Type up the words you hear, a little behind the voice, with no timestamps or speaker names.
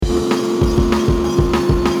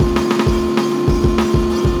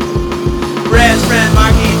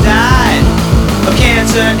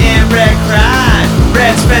answer and Brett cried.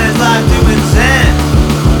 Brett spent his life doing Zen,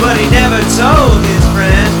 but he never told his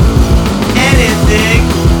friend anything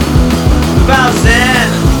about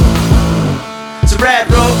Zen. So Brett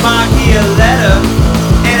wrote Marky a letter,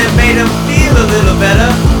 and it made him feel a little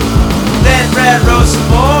better. Then Brett wrote some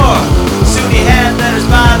more. Soon he had letters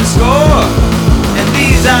by the score, and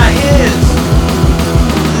these are his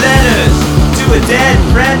letters to a dead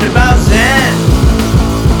friend about Zen.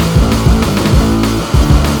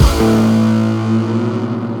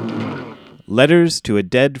 Letters to a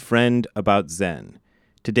Dead Friend About Zen.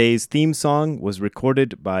 Today's theme song was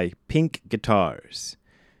recorded by Pink Guitars.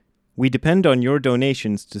 We depend on your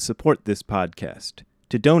donations to support this podcast.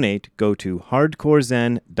 To donate, go to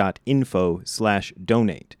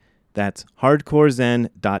hardcorezen.info/donate. That's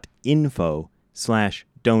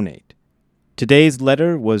hardcorezen.info/donate. Today's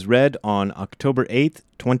letter was read on October 8th,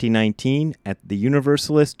 2019 at the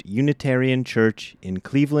Universalist Unitarian Church in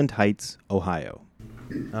Cleveland Heights, Ohio.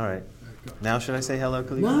 All right. Now should I say hello,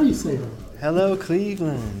 Cleveland? Now you say hello. Hello,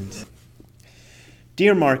 Cleveland.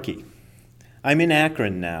 Dear Marky, I'm in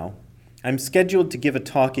Akron now. I'm scheduled to give a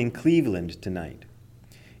talk in Cleveland tonight.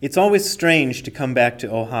 It's always strange to come back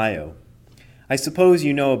to Ohio. I suppose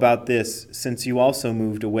you know about this since you also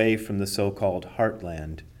moved away from the so-called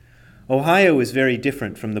heartland. Ohio is very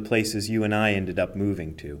different from the places you and I ended up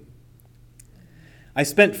moving to. I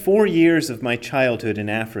spent 4 years of my childhood in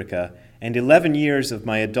Africa and 11 years of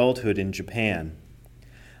my adulthood in Japan.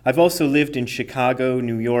 I've also lived in Chicago,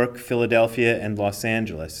 New York, Philadelphia, and Los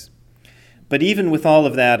Angeles. But even with all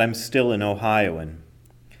of that, I'm still an Ohioan.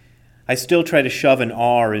 I still try to shove an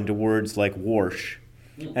R into words like warsh,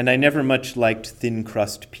 and I never much liked thin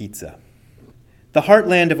crust pizza. The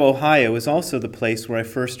heartland of Ohio is also the place where I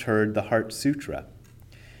first heard the Heart Sutra.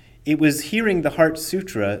 It was hearing the Heart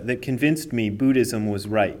Sutra that convinced me Buddhism was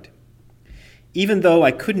right. Even though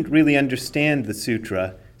I couldn't really understand the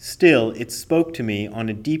sutra, still it spoke to me on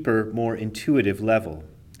a deeper, more intuitive level.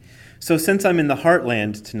 So since I'm in the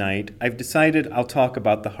heartland tonight, I've decided I'll talk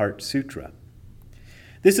about the Heart Sutra.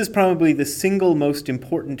 This is probably the single most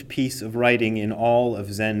important piece of writing in all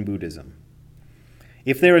of Zen Buddhism.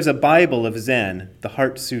 If there is a Bible of Zen, the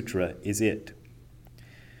Heart Sutra is it.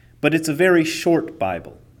 But it's a very short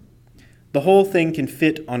Bible. The whole thing can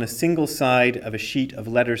fit on a single side of a sheet of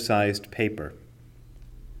letter-sized paper.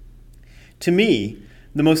 To me,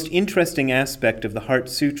 the most interesting aspect of the Heart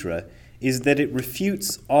Sutra is that it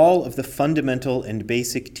refutes all of the fundamental and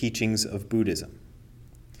basic teachings of Buddhism.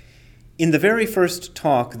 In the very first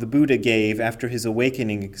talk the Buddha gave after his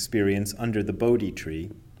awakening experience under the Bodhi tree,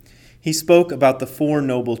 he spoke about the Four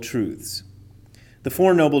Noble Truths. The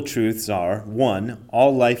Four Noble Truths are: 1,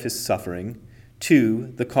 all life is suffering;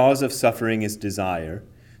 2, the cause of suffering is desire;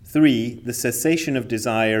 3, the cessation of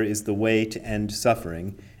desire is the way to end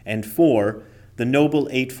suffering; and 4, the Noble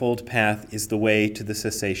Eightfold Path is the way to the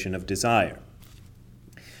cessation of desire.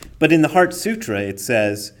 But in the Heart Sutra it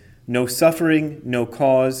says, no suffering, no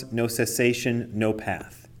cause, no cessation, no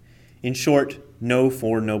path. In short, no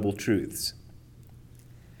Four Noble Truths.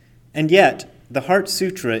 And yet, the Heart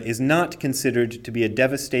Sutra is not considered to be a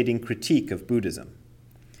devastating critique of Buddhism.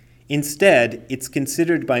 Instead, it's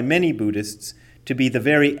considered by many Buddhists to be the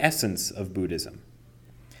very essence of Buddhism.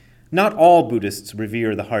 Not all Buddhists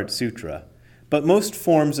revere the Heart Sutra, but most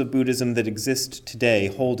forms of Buddhism that exist today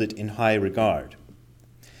hold it in high regard.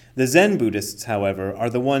 The Zen Buddhists, however, are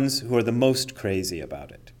the ones who are the most crazy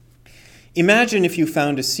about it. Imagine if you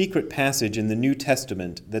found a secret passage in the New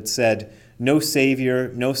Testament that said, no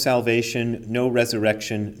Savior, no salvation, no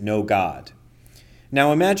resurrection, no God.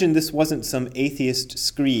 Now imagine this wasn't some atheist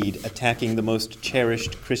screed attacking the most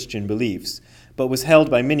cherished Christian beliefs, but was held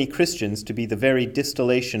by many Christians to be the very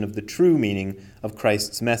distillation of the true meaning of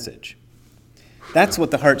Christ's message. That's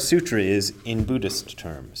what the Heart Sutra is in Buddhist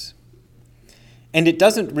terms. And it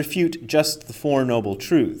doesn't refute just the Four Noble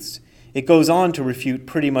Truths. It goes on to refute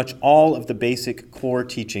pretty much all of the basic core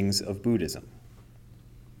teachings of Buddhism.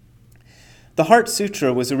 The Heart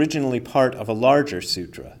Sutra was originally part of a larger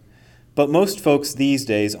sutra, but most folks these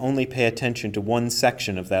days only pay attention to one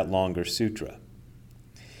section of that longer sutra.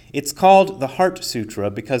 It's called the Heart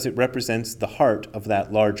Sutra because it represents the heart of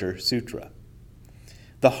that larger sutra.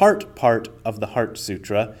 The heart part of the Heart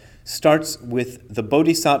Sutra starts with the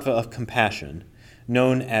Bodhisattva of compassion,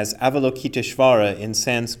 known as Avalokiteshvara in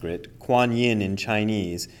Sanskrit, Kuan Yin in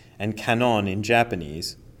Chinese, and Kannon in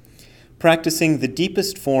Japanese, practicing the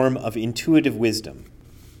deepest form of intuitive wisdom.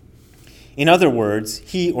 In other words,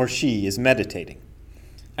 he or she is meditating.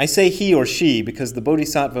 I say he or she because the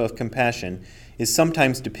Bodhisattva of compassion is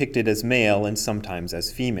sometimes depicted as male and sometimes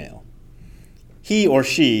as female. He or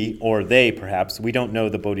she, or they perhaps, we don't know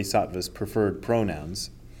the Bodhisattva's preferred pronouns,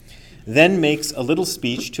 then makes a little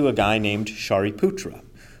speech to a guy named Shariputra,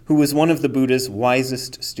 who was one of the Buddha's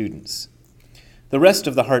wisest students. The rest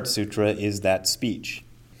of the Heart Sutra is that speech.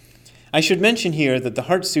 I should mention here that the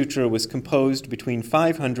Heart Sutra was composed between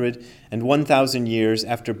 500 and 1,000 years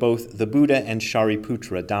after both the Buddha and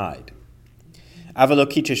Shariputra died.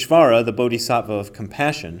 Avalokiteshvara, the Bodhisattva of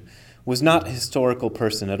compassion, was not a historical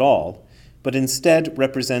person at all, but instead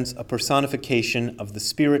represents a personification of the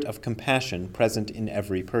spirit of compassion present in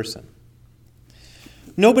every person.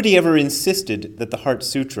 Nobody ever insisted that the Heart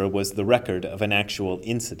Sutra was the record of an actual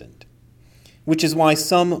incident, which is why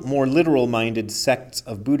some more literal-minded sects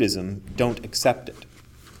of Buddhism don't accept it.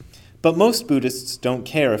 But most Buddhists don't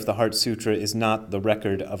care if the Heart Sutra is not the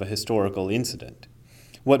record of a historical incident.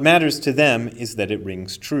 What matters to them is that it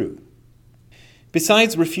rings true.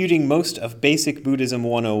 Besides refuting most of Basic Buddhism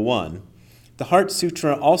 101, the Heart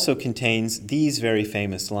Sutra also contains these very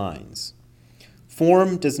famous lines.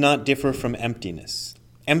 Form does not differ from emptiness.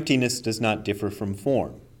 Emptiness does not differ from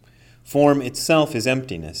form. Form itself is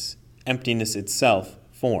emptiness. Emptiness itself,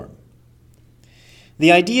 form.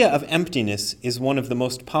 The idea of emptiness is one of the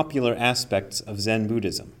most popular aspects of Zen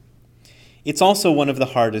Buddhism. It's also one of the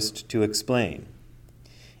hardest to explain.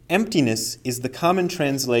 Emptiness is the common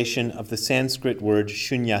translation of the Sanskrit word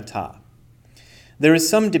shunyata. There is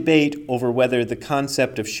some debate over whether the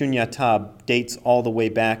concept of shunyata dates all the way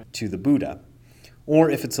back to the Buddha, or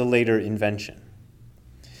if it's a later invention.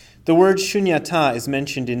 The word shunyata is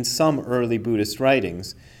mentioned in some early Buddhist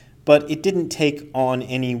writings, but it didn't take on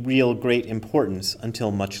any real great importance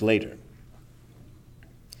until much later.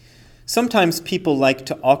 Sometimes people like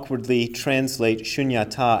to awkwardly translate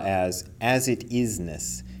shunyata as it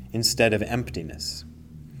isness, instead of emptiness.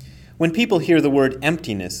 When people hear the word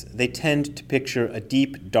emptiness, they tend to picture a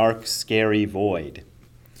deep, dark, scary void.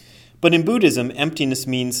 But in Buddhism, emptiness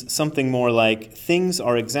means something more like things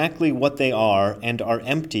are exactly what they are and are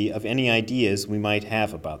empty of any ideas we might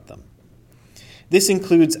have about them. This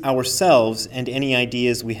includes ourselves and any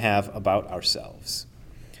ideas we have about ourselves.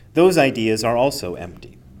 Those ideas are also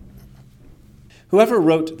empty. Whoever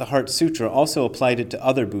wrote the Heart Sutra also applied it to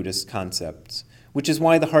other Buddhist concepts, which is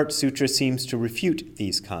why the Heart Sutra seems to refute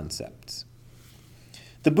these concepts.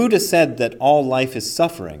 The Buddha said that all life is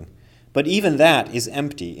suffering, but even that is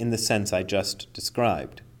empty in the sense I just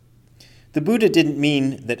described. The Buddha didn't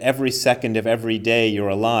mean that every second of every day you're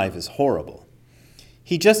alive is horrible.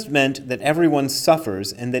 He just meant that everyone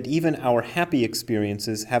suffers and that even our happy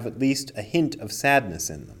experiences have at least a hint of sadness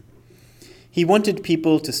in them. He wanted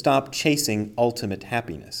people to stop chasing ultimate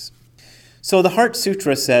happiness. So the Heart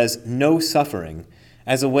Sutra says no suffering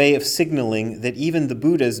as a way of signaling that even the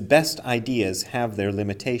Buddha's best ideas have their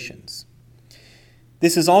limitations.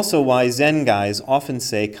 This is also why Zen guys often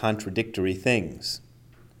say contradictory things.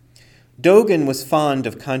 Dogen was fond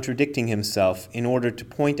of contradicting himself in order to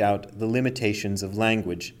point out the limitations of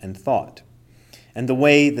language and thought, and the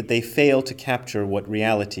way that they fail to capture what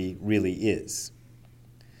reality really is.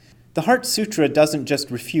 The Heart Sutra doesn't just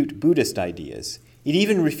refute Buddhist ideas, it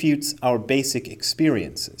even refutes our basic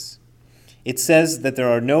experiences. It says that there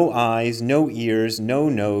are no eyes, no ears, no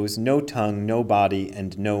nose, no tongue, no body,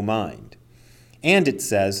 and no mind. And it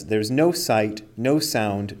says there's no sight, no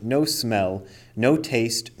sound, no smell, no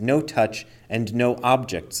taste, no touch, and no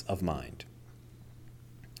objects of mind.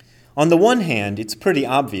 On the one hand, it's pretty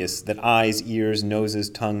obvious that eyes, ears, noses,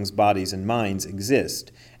 tongues, bodies, and minds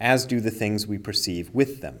exist, as do the things we perceive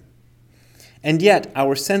with them. And yet,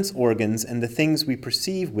 our sense organs and the things we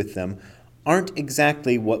perceive with them aren't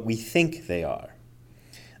exactly what we think they are.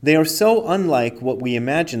 They are so unlike what we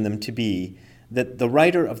imagine them to be that the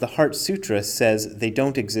writer of the Heart Sutra says they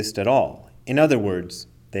don't exist at all. In other words,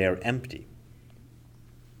 they are empty.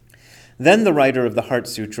 Then the writer of the Heart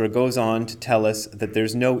Sutra goes on to tell us that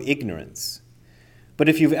there's no ignorance. But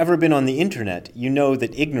if you've ever been on the internet, you know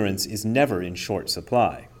that ignorance is never in short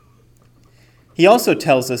supply. He also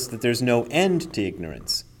tells us that there's no end to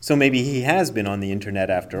ignorance, so maybe he has been on the internet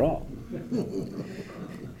after all.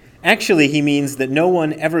 Actually, he means that no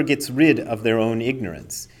one ever gets rid of their own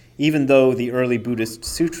ignorance, even though the early Buddhist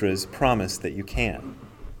sutras promise that you can.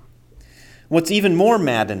 What's even more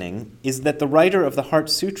maddening is that the writer of the Heart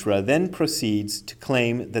Sutra then proceeds to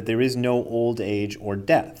claim that there is no old age or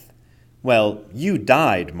death. Well, you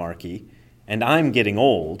died, Marky, and I'm getting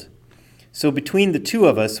old. So between the two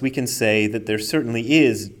of us, we can say that there certainly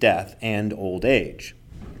is death and old age.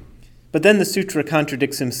 But then the sutra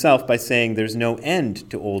contradicts himself by saying there's no end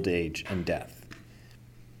to old age and death.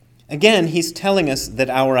 Again, he's telling us that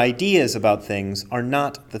our ideas about things are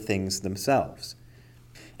not the things themselves.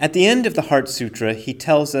 At the end of the Heart Sutra, he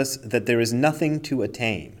tells us that there is nothing to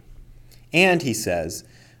attain. And he says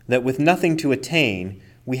that with nothing to attain,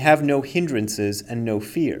 we have no hindrances and no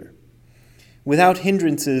fear. Without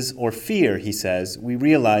hindrances or fear, he says, we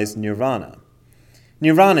realize nirvana.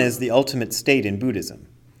 Nirvana is the ultimate state in Buddhism.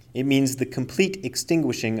 It means the complete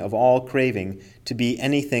extinguishing of all craving to be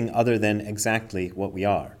anything other than exactly what we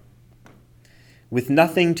are. With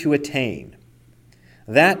nothing to attain.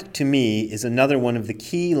 That, to me, is another one of the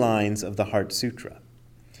key lines of the Heart Sutra.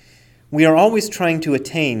 We are always trying to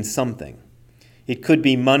attain something. It could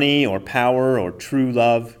be money or power or true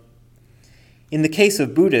love. In the case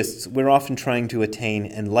of Buddhists, we're often trying to attain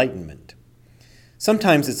enlightenment.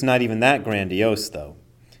 Sometimes it's not even that grandiose, though.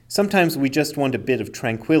 Sometimes we just want a bit of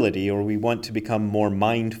tranquility, or we want to become more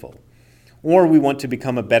mindful, or we want to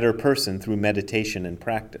become a better person through meditation and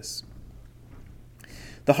practice.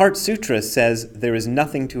 The Heart Sutra says there is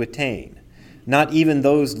nothing to attain, not even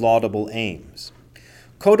those laudable aims.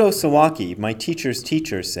 Kodo Sawaki, my teacher's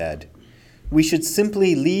teacher, said, "We should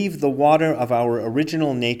simply leave the water of our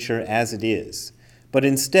original nature as it is, but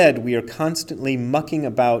instead we are constantly mucking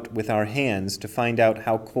about with our hands to find out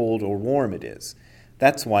how cold or warm it is.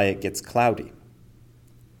 That's why it gets cloudy."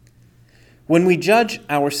 When we judge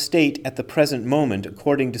our state at the present moment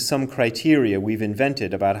according to some criteria we've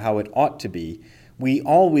invented about how it ought to be, we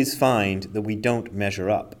always find that we don't measure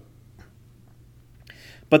up.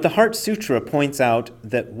 But the Heart Sutra points out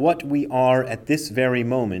that what we are at this very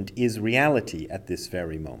moment is reality at this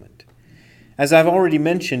very moment. As I've already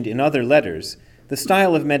mentioned in other letters, the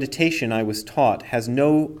style of meditation I was taught has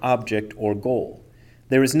no object or goal.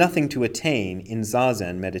 There is nothing to attain in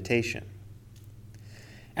Zazen meditation.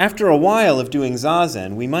 After a while of doing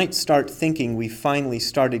Zazen, we might start thinking we finally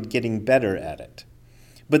started getting better at it.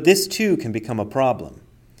 But this too can become a problem.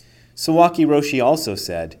 Sawaki Roshi also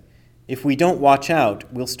said, if we don't watch out,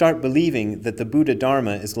 we'll start believing that the Buddha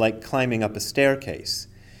Dharma is like climbing up a staircase.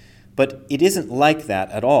 But it isn't like that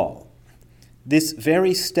at all. This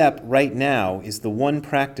very step right now is the one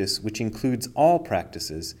practice which includes all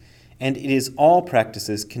practices, and it is all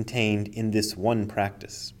practices contained in this one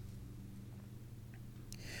practice.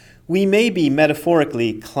 We may be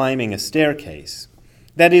metaphorically climbing a staircase.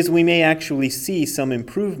 That is, we may actually see some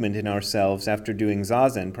improvement in ourselves after doing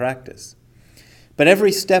Zazen practice. But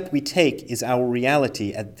every step we take is our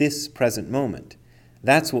reality at this present moment.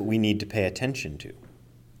 That's what we need to pay attention to.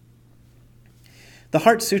 The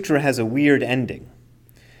Heart Sutra has a weird ending.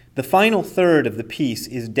 The final third of the piece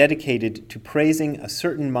is dedicated to praising a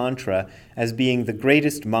certain mantra as being the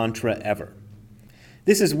greatest mantra ever.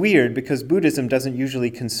 This is weird because Buddhism doesn't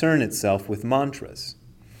usually concern itself with mantras.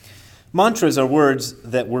 Mantras are words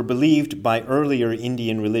that were believed by earlier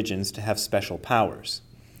Indian religions to have special powers.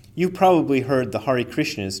 You probably heard the Hare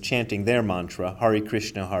Krishnas chanting their mantra, Hare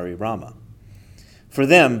Krishna, Hare Rama. For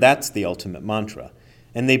them, that's the ultimate mantra,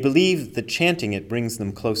 and they believe that chanting it brings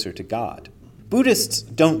them closer to God. Buddhists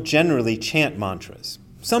don't generally chant mantras.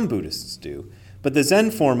 Some Buddhists do, but the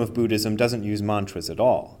Zen form of Buddhism doesn't use mantras at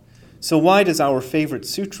all. So why does our favorite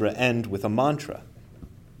sutra end with a mantra?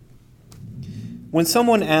 When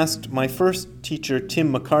someone asked my first teacher,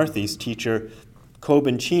 Tim McCarthy's teacher,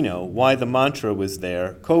 Kobun Chino, why the mantra was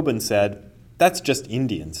there, Kobun said, "That's just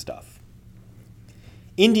Indian stuff."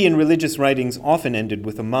 Indian religious writings often ended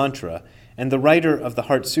with a mantra, and the writer of the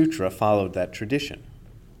Heart Sutra followed that tradition.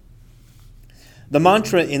 The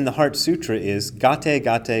mantra in the Heart Sutra is Gate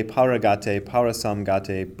Gate Paragate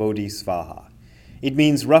Parasamgate Bodhisvaha. It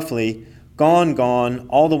means roughly, gone, gone,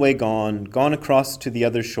 all the way gone across to the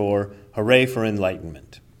other shore, hooray for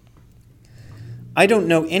enlightenment. I don't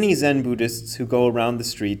know any Zen Buddhists who go around the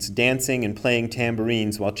streets dancing and playing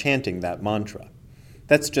tambourines while chanting that mantra.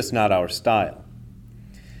 That's just not our style.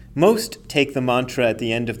 Most take the mantra at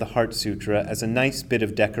the end of the Heart Sutra as a nice bit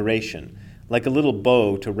of decoration, like a little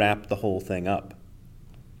bow to wrap the whole thing up.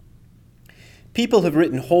 People have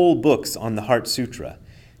written whole books on the Heart Sutra,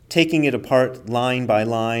 taking it apart line by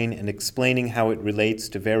line and explaining how it relates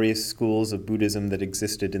to various schools of Buddhism that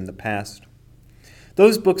existed in the past.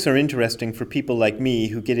 Those books are interesting for people like me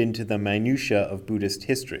who get into the minutiae of Buddhist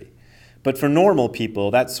history. But for normal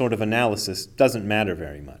people, that sort of analysis doesn't matter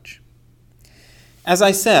very much. As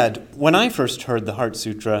I said, when I first heard the Heart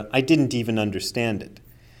Sutra, I didn't even understand it.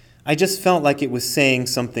 I just felt like it was saying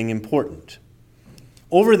something important.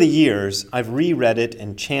 Over the years, I've reread it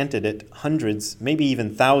and chanted it hundreds, maybe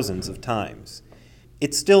even thousands of times.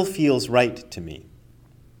 It still feels right to me.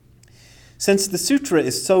 Since the sutra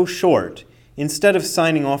is so short, instead of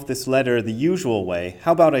signing off this letter the usual way,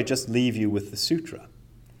 how about I just leave you with the sutra?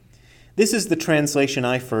 This is the translation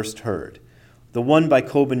I first heard, the one by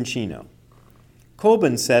Kobun Chino.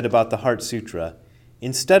 Kobun said about the Heart Sutra,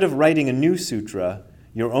 instead of writing a new sutra,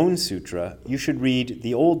 your own sutra, you should read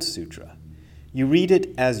the old sutra. You read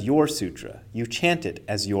it as your sutra. You chant it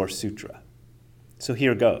as your sutra. So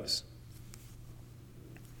here goes.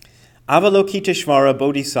 Avalokiteshvara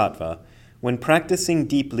Bodhisattva, when practicing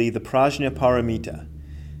deeply the Prajnaparamita,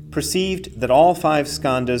 perceived that all 5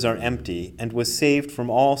 skandhas are empty and was saved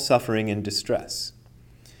from all suffering and distress.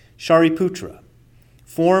 Shariputra,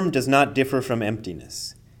 form does not differ from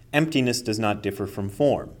emptiness. Emptiness does not differ from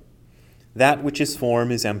form. That which is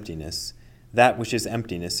form is emptiness. That which is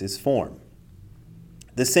emptiness is form.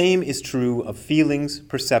 The same is true of feelings,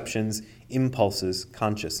 perceptions, impulses,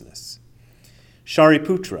 consciousness.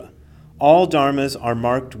 Shariputra, all dharmas are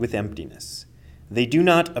marked with emptiness. They do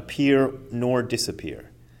not appear nor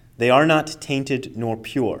disappear. They are not tainted nor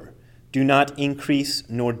pure, do not increase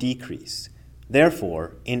nor decrease.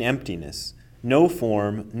 Therefore, in emptiness, no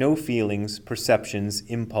form, no feelings, perceptions,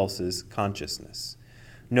 impulses, consciousness.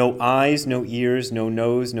 No eyes, no ears, no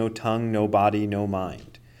nose, no tongue, no body, no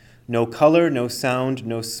mind. No color, no sound,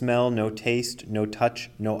 no smell, no taste, no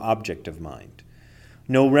touch, no object of mind.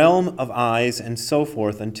 No realm of eyes, and so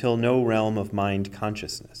forth until no realm of mind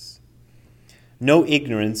consciousness. No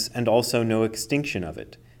ignorance, and also no extinction of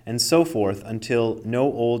it, and so forth until no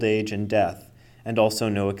old age and death, and also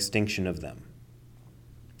no extinction of them.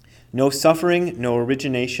 No suffering, no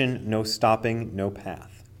origination, no stopping, no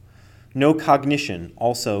path. No cognition,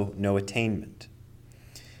 also no attainment.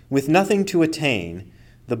 With nothing to attain,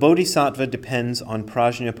 the bodhisattva depends on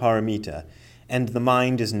prajnaparamita, and the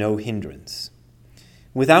mind is no hindrance.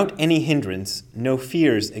 Without any hindrance, no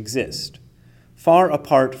fears exist. Far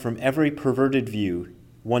apart from every perverted view,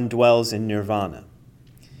 one dwells in nirvana.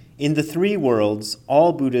 In the 3 worlds,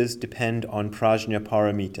 all Buddhas depend on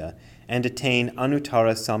prajnaparamita and attain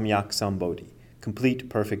anuttara samyak sambodhi, complete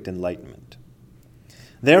perfect enlightenment.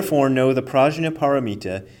 Therefore, know the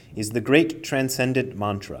prajnaparamita is the great transcendent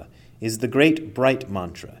mantra, is the great bright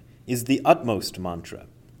mantra, is the utmost mantra,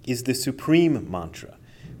 is the supreme mantra,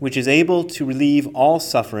 which is able to relieve all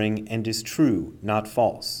suffering and is true, not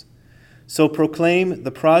false. So proclaim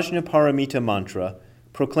the prajnaparamita mantra,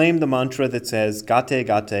 proclaim the mantra that says, Gate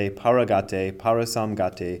Gate, Paragate, Parasam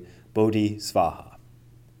Gate, Bodhi Svaha.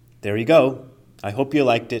 There you go. I hope you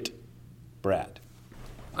liked it. Brad.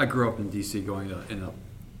 I grew up in D.C. going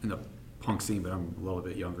in the punk scene, but I'm a little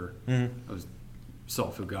bit younger. I was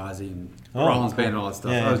saw Fugazi and Rollins Band and all that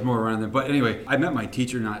stuff. Yeah. I was more around then. But anyway, I met my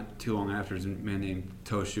teacher not too long after. There's a man named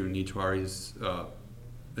Toshu Nichwari. He's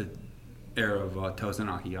the heir of Tosen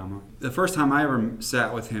Akiyama. The first time I ever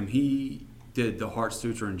sat with him, he did the Heart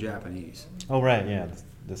Sutra in Japanese. Oh, right, yeah.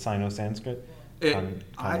 The Sino-Sanskrit.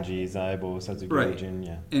 Kanji, Zaibo, Setsugyo-jin,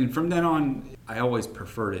 yeah. And from then on, I always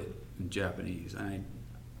preferred it in Japanese. I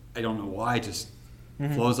don't know why, it just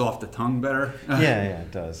flows off the tongue better. Yeah,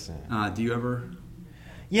 it does. Yeah. Do you ever?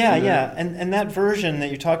 Yeah. And that version that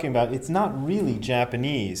you're talking about, it's not really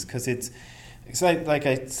Japanese, because it's like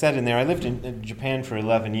I said in there, I lived in Japan for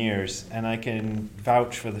 11 years, and I can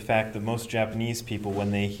vouch for the fact that most Japanese people, when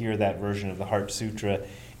they hear that version of the Heart Sutra,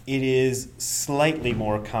 it is slightly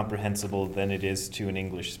more comprehensible than it is to an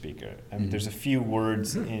English speaker. I mean, there's a few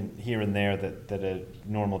words in here and there that a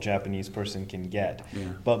normal Japanese person can get,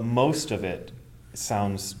 but most of it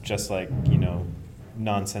sounds just like,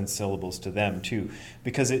 nonsense syllables to them too,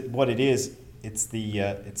 because it's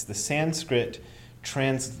the Sanskrit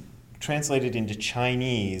translated into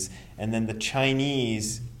Chinese, and then the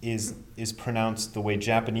Chinese is pronounced the way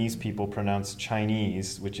Japanese people pronounce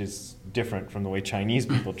Chinese, which is different from the way Chinese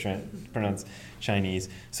people pronounce Chinese.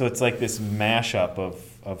 So it's like this mashup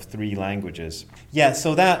of 3 languages. Yeah,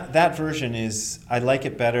 so that version I like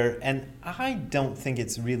it better, and I don't think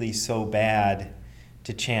it's really so bad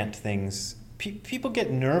to chant things. People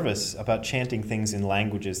get nervous about chanting things in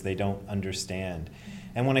languages they don't understand.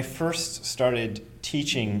 And when I first started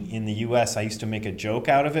teaching in the U.S., I used to make a joke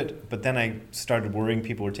out of it, but then I started worrying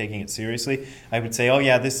people were taking it seriously. I would say, oh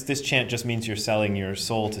yeah, this chant just means you're selling your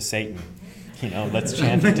soul to Satan. Let's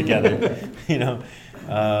chant it together.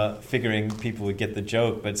 Figuring people would get the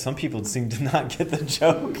joke, but some people seem to not get the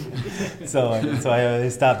joke. So I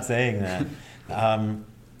stopped saying that.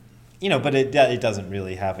 But it doesn't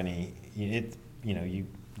really have any.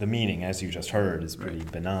 The meaning, as you just heard, is pretty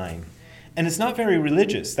benign. And it's not very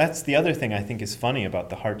religious. That's the other thing I think is funny about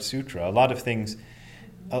the Heart Sutra. A lot of things,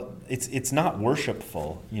 it's not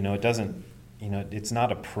worshipful. It doesn't. It's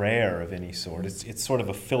not a prayer of any sort. It's sort of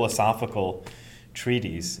a philosophical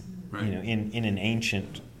treatise, right. In an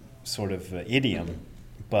ancient sort of idiom.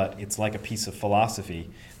 But it's like a piece of philosophy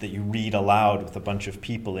that you read aloud with a bunch of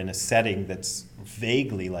people in a setting that's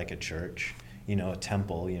vaguely like a church. a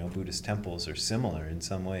temple. Buddhist temples are similar in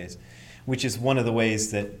some ways, which is one of the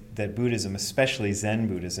ways that Buddhism, especially Zen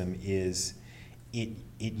Buddhism, is it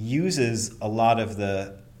uses a lot of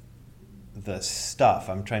the stuff.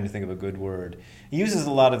 I'm trying to think of a good word. It uses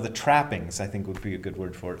a lot of the trappings, I think would be a good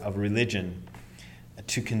word for it, of religion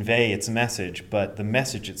to convey its message, but the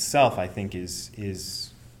message itself, I think,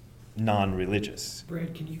 is non-religious.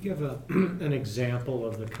 Brad, can you give an example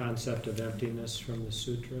of the concept of emptiness from the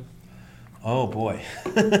sutra? Oh, boy.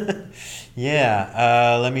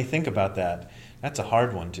 Yeah, let me think about that. That's a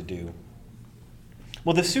hard one to do.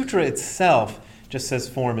 Well, the sutra itself just says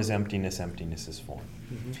form is emptiness, emptiness is form.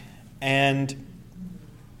 Mm-hmm. And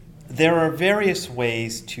there are various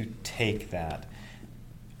ways to take that.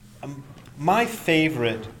 My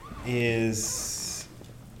favorite is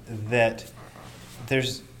that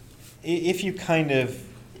if you kind of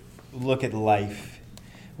look at life,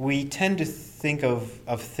 we tend to think of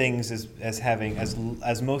things as having,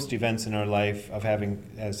 as most events in our life,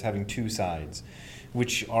 as having two sides,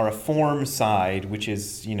 which are a form side, which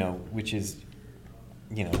is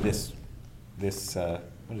this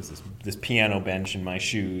what is this? This piano bench and my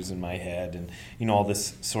shoes and my head and all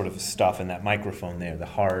this sort of stuff, and that microphone there, the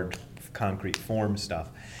hard concrete form stuff.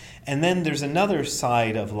 And then there's another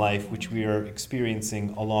side of life which we are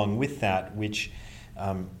experiencing along with that, which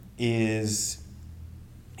is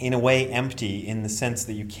in a way empty in the sense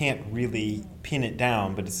that you can't really pin it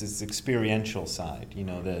down, but it's this experiential side,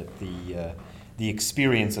 the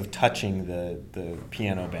experience of touching the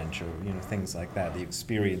piano bench, or things like that, the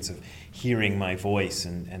experience of hearing my voice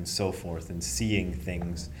and so forth, and seeing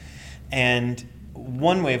things. And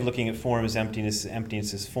one way of looking at form as emptiness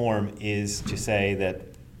as form, is to say that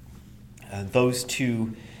those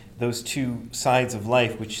two sides of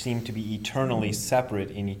life, which seem to be eternally separate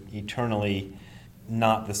and eternally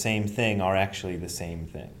not the same thing, are actually the same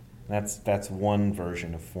thing. That's one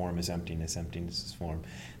version of form as emptiness as form.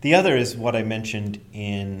 The other is what I mentioned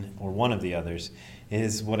one of the others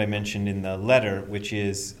is what I mentioned in the letter, which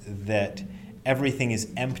is that everything is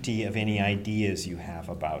empty of any ideas you have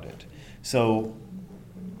about it. So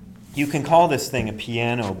you can call this thing a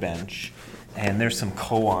piano bench, and there's some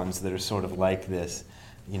koans that are sort of like this.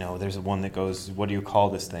 There's one that goes, what do you call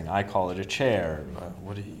this thing? I call it a chair.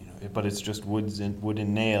 But it's just wood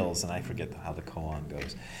and nails, and I forget how the koan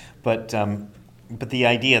goes. But the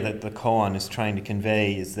idea that the koan is trying to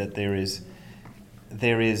convey is that there is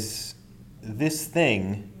this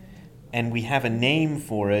thing, and we have a name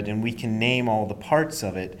for it, and we can name all the parts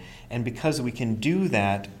of it. And because we can do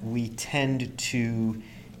that, we tend to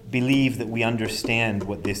believe that we understand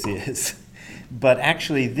what this is. But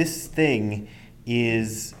actually, this thing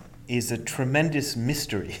is a tremendous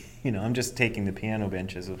mystery. I'm just taking the piano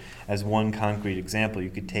bench as one concrete example. You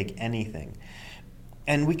could take anything.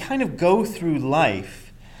 And we kind of go through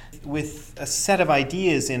life with a set of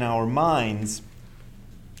ideas in our minds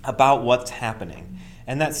about what's happening.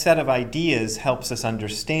 And that set of ideas helps us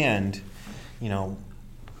understand,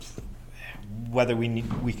 whether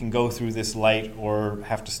we can go through this light or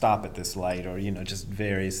have to stop at this light, or just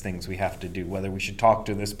various things we have to do, whether we should talk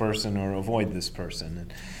to this person or avoid this person,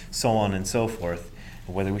 and so on and so forth,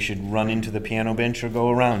 whether we should run into the piano bench or go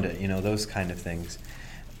around it, those kind of things.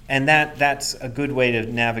 And that's a good way to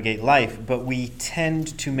navigate life, but we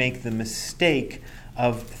tend to make the mistake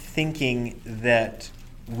of thinking that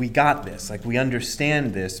we got this, like we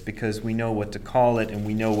understand this because we know what to call it and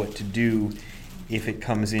we know what to do if it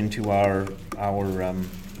comes into our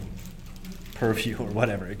purview or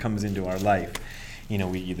whatever, it comes into our life.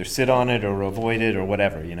 We either sit on it or avoid it or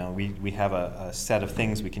whatever. We have a set of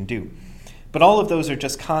things we can do. But all of those are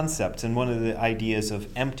just concepts, and one of the ideas of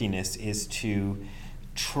emptiness is to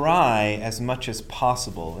try as much as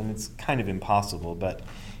possible, and it's kind of impossible, but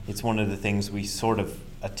it's one of the things we sort of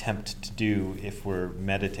attempt to do if we're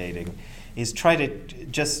meditating, is try to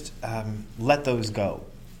just let those go.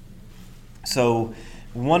 So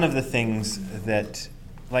one of the things that,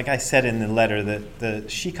 like I said in the letter, that the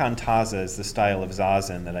shikantaza is the style of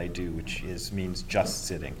zazen that I do, which means just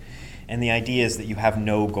sitting. And the idea is that you have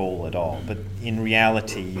no goal at all. But in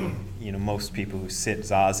reality, most people who sit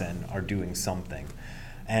zazen are doing something.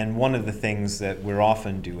 And one of the things that we're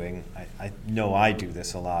often doing, I know I do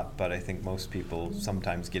this a lot, but I think most people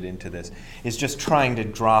sometimes get into this, is just trying to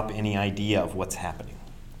drop any idea of what's happening.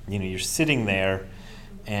 You're sitting there,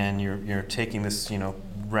 and you're taking this,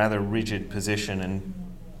 rather rigid position and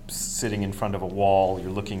sitting in front of a wall.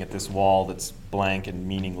 You're looking at this wall that's blank and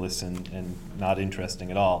meaningless and not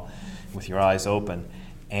interesting at all, with your eyes open.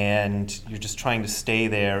 and you're just trying to stay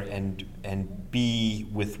there and be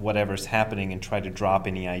with whatever's happening and try to drop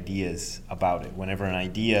any ideas about it. Whenever an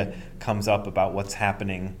idea comes up about what's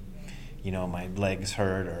happening, my legs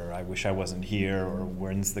hurt, or I wish I wasn't here, or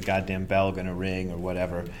when's the goddamn bell gonna ring, or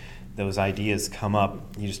whatever, those ideas come up,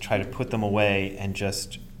 you just try to put them away and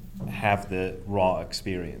just have the raw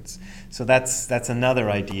experience. So that's another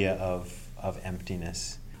idea of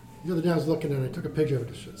emptiness. The other day I was looking and I took a picture of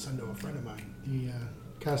it to send to a friend of mine, the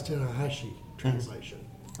Kaz translation.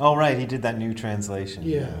 Oh, right, he did that new translation.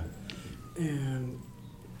 Yeah. And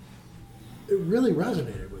it really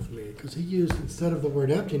resonated with me because he used, instead of the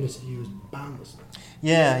word emptiness, he used boundlessness.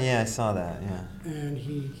 Yeah, I saw that, yeah. And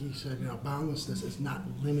he said, boundlessness is not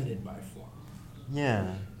limited by form.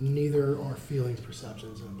 Yeah. Neither are feelings,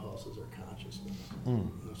 perceptions, impulses, or consciousness.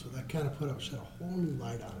 So that kind of shed a whole new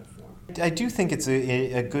light on it for me. I do think it's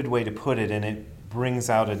a good way to put it, and it brings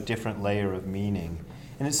out a different layer of meaning.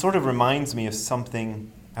 And it sort of reminds me of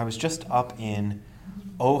something. I was just up in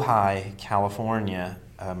Ojai, California,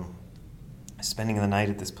 spending the night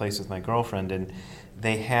at this place with my girlfriend, and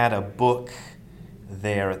they had a book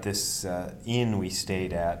there at this inn we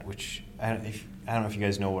stayed at, which I don't know if you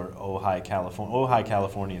guys know where Ojai,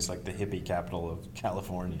 California is like the hippie capital of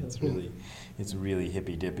California. It's really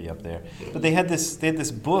hippy dippy up there. But they had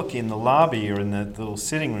this book in the lobby or in the little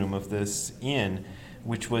sitting room of this inn,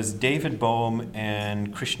 which was David Bohm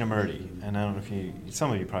and Krishnamurti. And I don't know if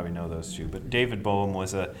some of you probably know those two, but David Bohm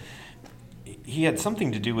he had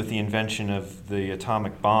something to do with the invention of the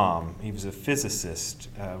atomic bomb. He was a physicist,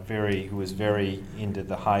 who was very into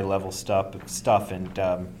the high-level stuff,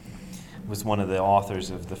 and was one of the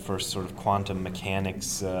authors of the first sort of quantum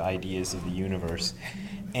mechanics ideas of the universe.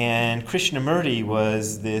 And Krishnamurti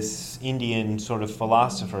was this Indian sort of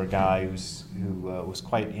philosopher guy who was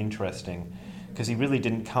quite interesting because he really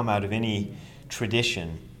didn't come out of any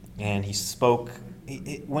tradition, and he spoke.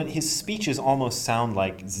 When his speeches almost sound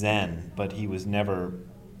like Zen, but he was never.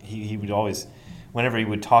 He would always, whenever he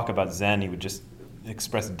would talk about Zen, he would just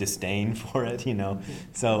express disdain for it,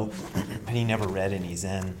 So, and he never read any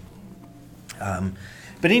Zen.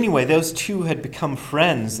 But anyway, those two had become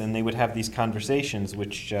friends, and they would have these conversations,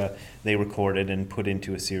 which they recorded and put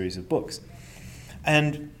into a series of books.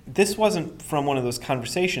 And this wasn't from one of those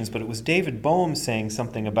conversations, but it was David Bohm saying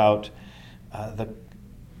something about the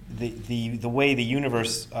way the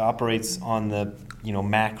universe operates on the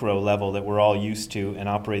macro level that we're all used to, and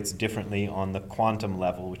operates differently on the quantum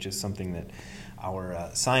level, which is something that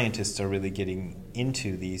our scientists are really getting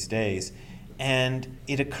into these days. And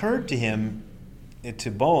it occurred to him,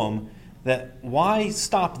 to Bohm, that why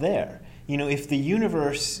stop there? If the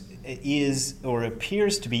universe is or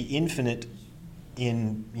appears to be infinite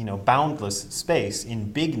in boundless space,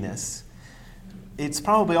 in bigness, it's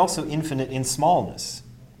probably also infinite in smallness.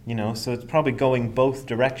 So it's probably going both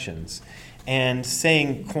directions. And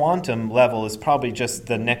saying quantum level is probably just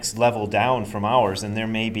the next level down from ours, and there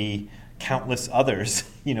may be countless others,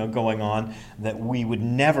 going on that we would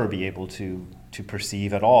never be able to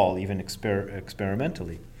perceive at all, even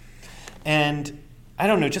experimentally. And I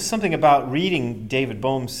don't know, just something about reading David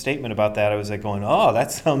Bohm's statement about that, I was like going, oh,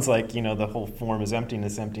 that sounds like, the whole form is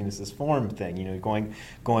emptiness is form thing,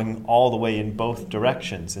 going all the way in both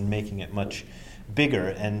directions and making it much bigger.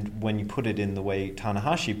 And when you put it in the way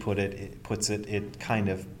Tanahashi puts it, it kind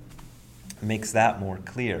of makes that more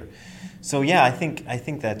clear. So yeah, I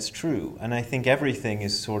think that's true. And I think everything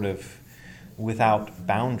is sort of without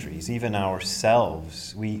boundaries, even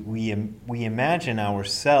ourselves. We imagine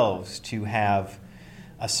ourselves to have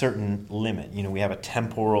a certain limit. We have a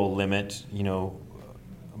temporal limit,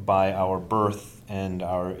 by our birth and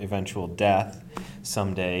our eventual death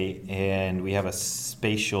someday, and we have a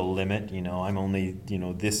spatial limit. I'm only,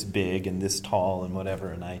 this big and this tall and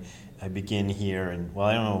whatever, and I begin here, and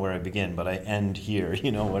I don't know where I begin, but I end here,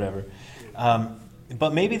 whatever.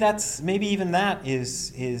 But maybe even that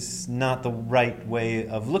is not the right way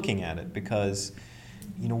of looking at it, because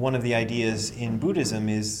one of the ideas in Buddhism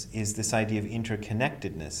is this idea of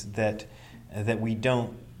interconnectedness, that we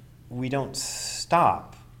don't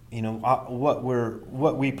stop.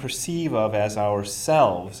 What we perceive of as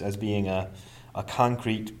ourselves as being a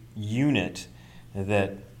concrete unit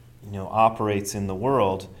that operates in the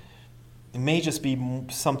world, it may just be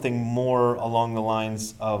something more along the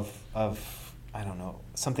lines of I don't know,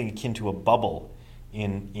 something akin to a bubble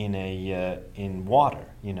in water,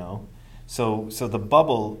 So the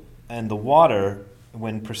bubble and the water,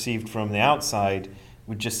 when perceived from the outside,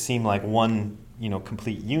 would just seem like one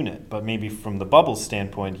complete unit. But maybe from the Bubble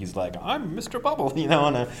standpoint, he's like, I'm Mr. Bubble,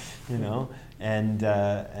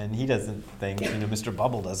 and he doesn't think, Mr.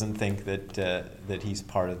 Bubble doesn't think that he's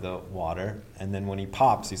part of the water. And then when he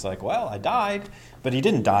pops, he's like, well, I died, but he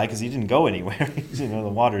didn't die because he didn't go anywhere. The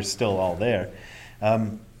water's still all there.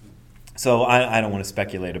 So I don't want to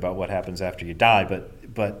speculate about what happens after you die,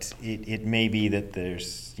 but it may be that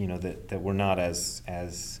there's that we're not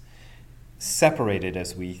as separated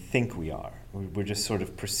as we think we are. We're just sort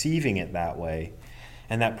of perceiving it that way,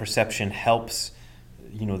 and that perception helps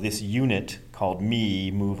this unit called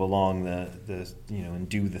me move along the and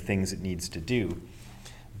do the things it needs to do.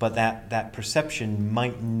 But that perception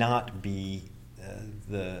might not be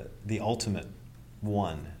the ultimate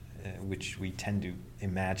one, which we tend to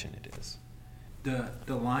imagine it is.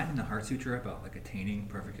 The line in the Heart Sutra about like attaining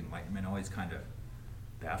perfect enlightenment always kind of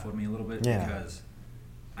baffled me a little bit, because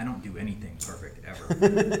I don't do anything perfect ever.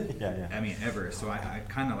 Yeah. I mean, ever. So I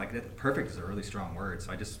kind of like that. Perfect is a really strong word.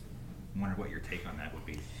 So I just wondered what your take on that would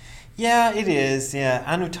be. Yeah, it is. Yeah,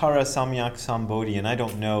 Anuttara Samyak Sambodhi, and I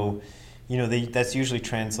don't know. That's usually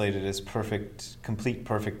translated as complete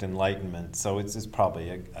perfect enlightenment. So it's probably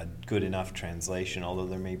a good enough translation, although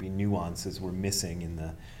there may be nuances we're missing in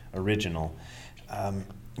the original.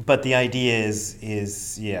 But the idea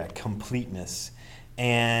is completeness.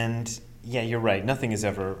 And yeah, you're right. Nothing is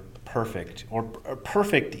ever perfect, or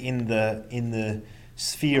perfect in the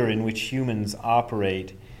sphere in which humans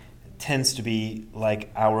operate. Tends to be like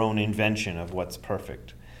our own invention of what's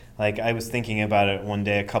perfect. Like, I was thinking about it one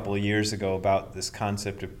day a couple of years ago about this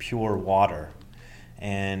concept of pure water.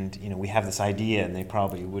 And, we have this idea, and they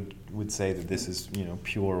probably would say that this is,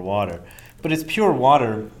 pure water. But it's pure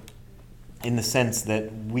water in the sense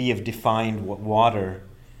that we have defined what water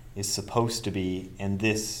is supposed to be, and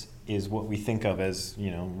this is what we think of as,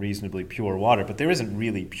 reasonably pure water. But there isn't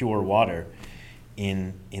really pure water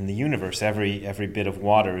in the universe. Every bit of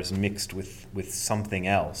water is mixed with something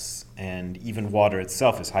else, and even water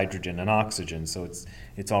itself is hydrogen and oxygen, so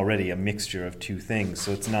it's already a mixture of two things.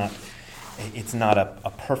 So it's not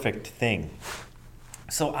a perfect thing.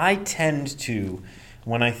 So I tend to,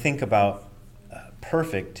 when I think about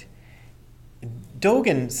perfect,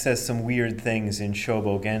 Dogen says some weird things in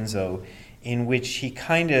Shobo Genzo, in which he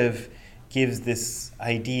kind of gives this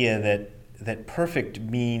idea that perfect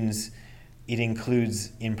means it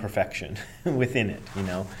includes imperfection within it,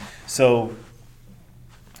 So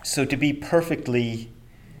to be perfectly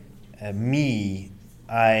me,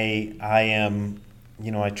 I am,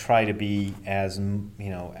 I try to be as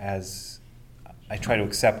I try to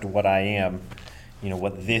accept what I am,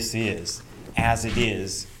 what this is, as it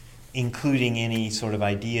is, including any sort of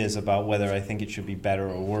ideas about whether I think it should be better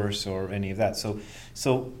or worse or any of that.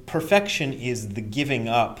 So perfection is the giving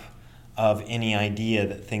up of any idea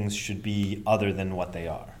that things should be other than what they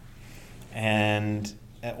are,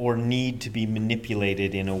 or need to be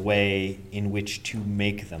manipulated in a way in which to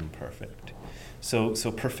make them perfect. So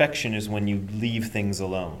perfection is when you leave things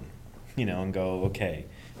alone, and go, okay,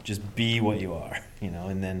 just be what you are,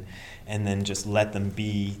 and then just let them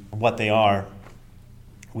be what they are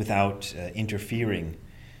without interfering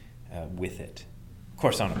with it. Of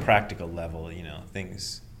course, on a practical level,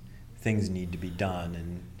 things need to be done,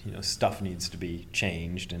 and stuff needs to be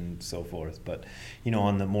changed and so forth. But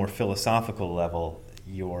on the more philosophical level,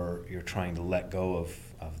 you're trying to let go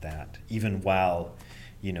of that, even while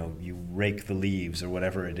you rake the leaves or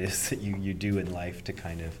whatever it is that you do in life to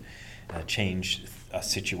kind of change a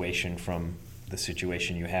situation from the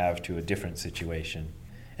situation you have to a different situation.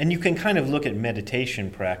 And you can kind of look at meditation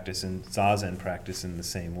practice and Zazen practice in the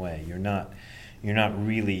same way. You're not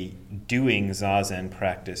really doing Zazen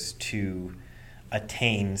practice to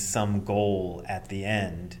attain some goal at the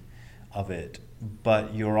end of it,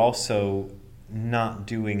 but you're also not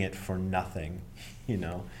doing it for nothing.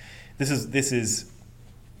 This is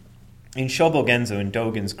in Shobo Genzo, in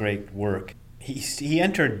Dogen's great work. He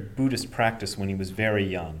entered Buddhist practice when he was very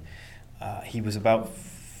young. He was about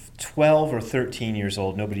 12 or 13 years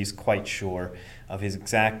old. Nobody's quite sure of his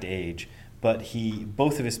exact age. But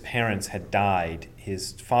both of his parents had died.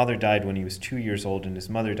 His father died when he was 2 years old, and his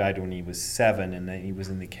mother died when he was 7, and then he was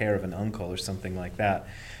in the care of an uncle or something like that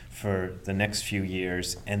for the next few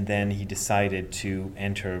years. And then he decided to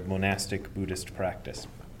enter monastic Buddhist practice.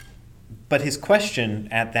 But his question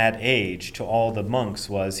at that age to all the monks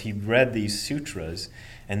was, he'd read these sutras,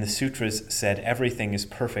 and the sutras said everything is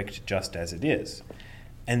perfect just as it is.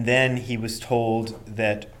 And then he was told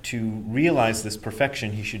that to realize this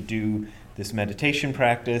perfection, he should do this meditation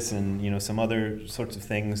practice and some other sorts of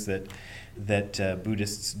things that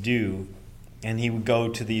Buddhists do. And he would go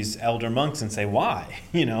to these elder monks and say, why?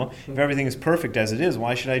 If everything is perfect as it is,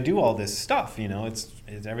 why should I do all this stuff?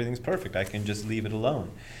 Everything's perfect. I can just leave it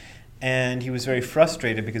alone. And he was very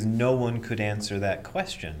frustrated because no one could answer that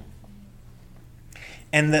question.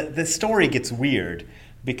 And the story gets weird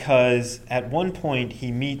because at one point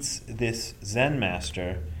he meets this Zen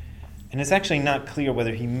master, and it's actually not clear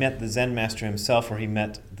whether he met the Zen master himself or he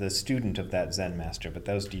met the student of that Zen master, but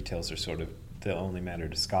those details are sort of the only matter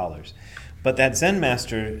to scholars. But that Zen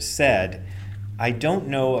master said, I don't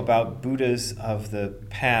know about Buddhas of the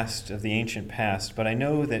past, of the ancient past, but I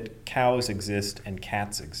know that cows exist and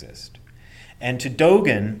cats exist. And to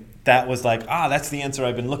Dogen, that was like, that's the answer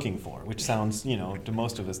I've been looking for, which sounds, to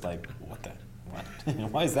most of us like, what?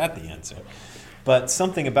 Why is that the answer? But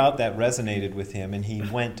something about that resonated with him, and he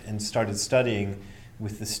went and started studying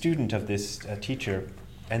with the student of this teacher.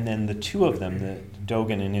 And then the two of them,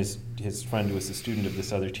 Dogen and his friend who was the student of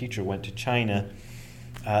this other teacher, went to China.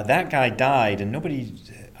 That guy died, and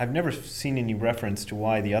I've never seen any reference to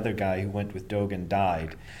why the other guy who went with Dogen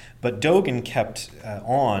died. But Dogen kept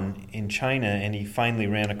on in China, and he finally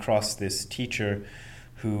ran across this teacher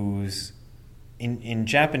who's, in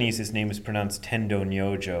Japanese his name is pronounced Tendo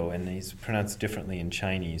Nyojo, and he's pronounced differently in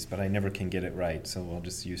Chinese, but I never can get it right, so I'll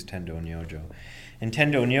just use Tendo Nyojo. And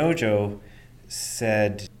Tendo Nyojo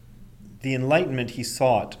said the enlightenment he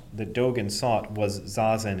sought, that Dogen sought, was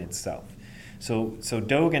Zazen itself. So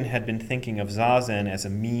Dogen had been thinking of Zazen as a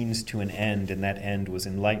means to an end, and that end was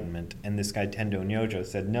enlightenment. And this guy Tendo Nyojo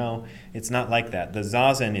said, no, it's not like that. The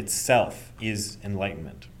Zazen itself is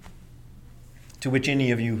enlightenment. To which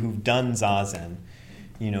any of you who've done Zazen,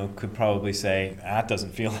 could probably say, that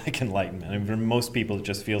doesn't feel like enlightenment. And for most people, it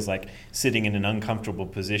just feels like sitting in an uncomfortable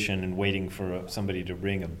position and waiting for somebody to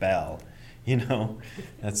ring a bell.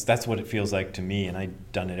 That's what it feels like to me, and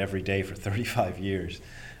I've done it every day for 35 years.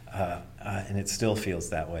 And it still feels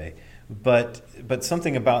that way. But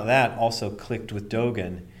something about that also clicked with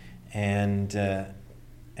Dogen, and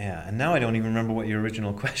now I don't even remember what your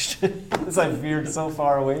original question is. I veered so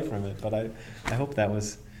far away from it, but I hope that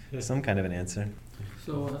was some kind of an answer.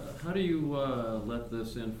 So how do you let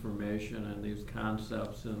this information and these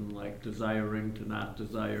concepts and like desiring to not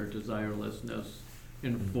desire, desirelessness,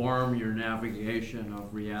 inform your navigation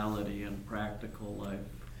of reality and practical life?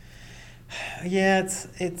 Yeah,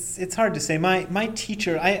 it's hard to say. My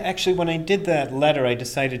teacher, when I did that letter, I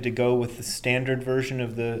decided to go with the standard version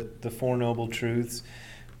of the Four Noble Truths.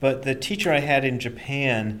 But the teacher I had in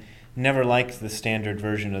Japan never liked the standard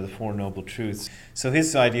version of the Four Noble Truths. So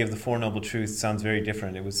his idea of the Four Noble Truths sounds very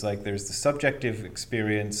different. It was like there's the subjective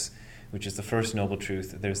experience, which is the first Noble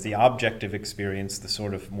Truth. There's the objective experience, the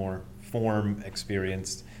sort of more form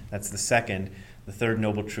experience. That's the second. The third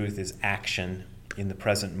Noble Truth is action in the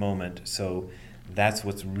present moment. So that's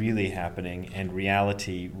what's really happening, and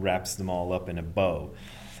reality wraps them all up in a bow.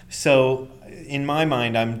 So in my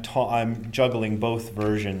mind, I'm juggling both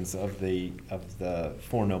versions of the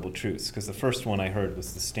Four Noble Truths, because the first one I heard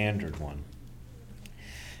was the standard one.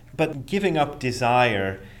 But giving up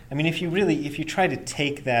desire, if you try to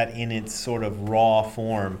take that in its sort of raw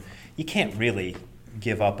form, you can't really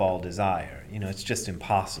give up all desire. It's just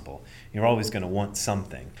impossible. You're always going to want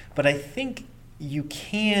something. But I think you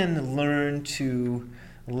can learn to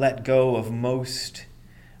let go of most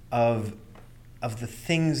of the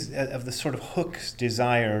things, of the sort of hooks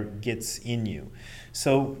desire gets in you.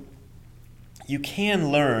 So you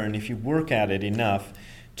can learn, if you work at it enough,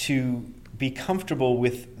 to be comfortable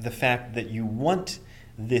with the fact that you want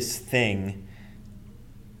this thing,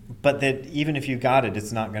 but that even if you got it,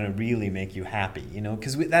 it's not going to really make you happy.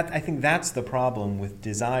 Because I think that's the problem with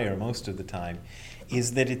desire most of the time,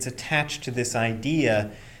 is that it's attached to this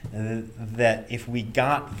idea that if we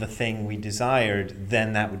got the thing we desired,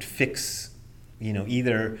 then that would fix.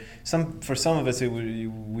 For some of us,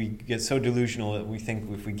 we get so delusional that we think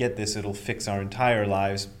if we get this, it'll fix our entire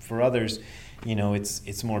lives. For others,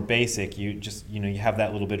 it's more basic. You just, you have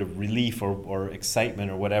that little bit of relief or excitement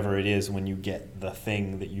or whatever it is when you get the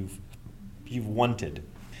thing that you've wanted,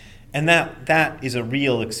 and that is a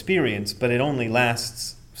real experience, but it only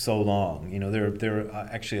lasts so long. There are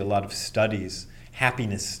actually a lot of studies,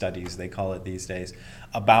 happiness studies they call it these days,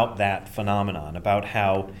 about that phenomenon, about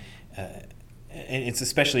how. And it's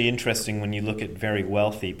especially interesting when you look at very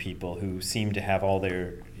wealthy people who seem to have all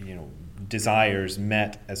their, desires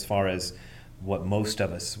met as far as what most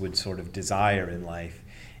of us would sort of desire in life,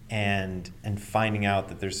 and finding out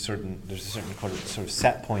that there's a certain sort of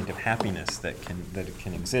set point of happiness that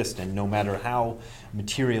can exist, and no matter how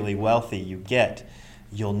materially wealthy you get,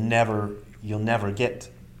 you'll never get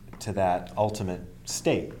to that ultimate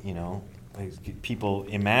state. people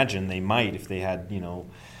imagine they might if they had,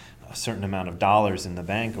 a certain amount of dollars in the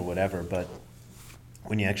bank or whatever. But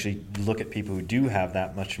when you actually look at people who do have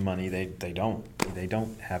that much money, they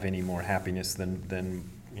don't have any more happiness than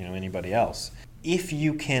anybody else. If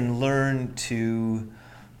you can learn to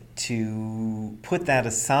put that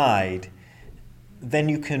aside, then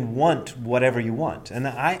you can want whatever you want. And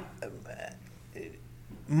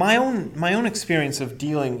my own experience of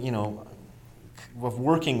dealing, of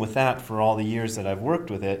working with that for all the years that I've worked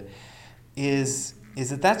with it, is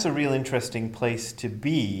that that's a real interesting place to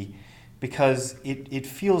be, because it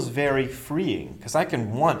feels very freeing, because I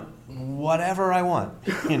can want whatever I want,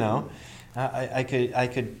 I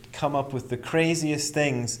could come up with the craziest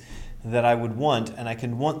things that I would want, and I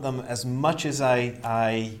can want them as much as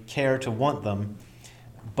I care to want them,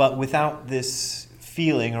 but without this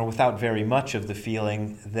feeling, or without very much of the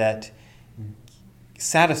feeling, that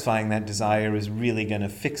satisfying that desire is really going to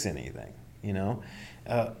fix anything,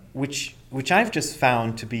 which I've just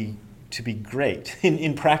found to be great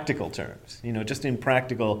in practical terms, just in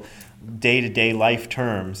practical day-to-day life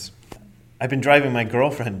terms. I've been driving my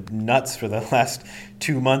girlfriend nuts for the last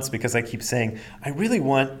 2 months because I keep saying, I really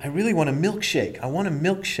want a milkshake. I want a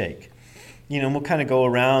milkshake. And we'll kind of go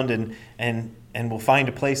around and we'll find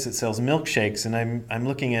a place that sells milkshakes, and I'm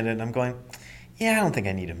looking at it and I'm going, yeah, I don't think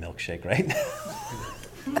I need a milkshake right now.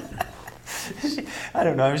 I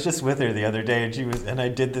don't know. I was just with her the other day, and I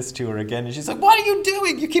did this to her again, and she's like, "What are you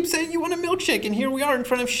doing? You keep saying you want a milkshake, and here we are in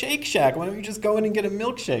front of Shake Shack. Why don't you just go in and get a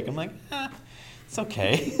milkshake?" I'm like, it's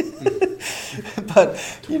okay. But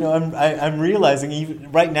I'm realizing,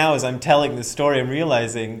 even right now as I'm telling this story, I'm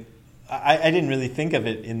realizing I didn't really think of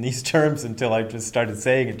it in these terms until I just started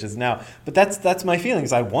saying it just now. But that's my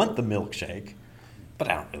feelings. I want the milkshake, but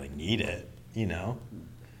I don't really need it.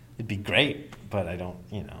 It'd be great, but I don't.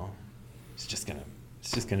 It's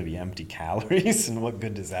just gonna be empty calories, and what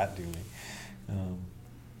good does that do me?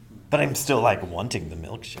 But I'm still wanting the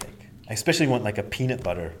milkshake. I especially want a peanut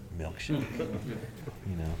butter milkshake.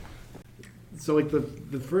 So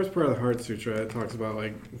the first part of the Heart Sutra, it talks about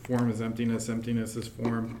form is emptiness, emptiness is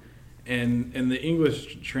form, and in the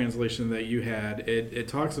English translation that you had, it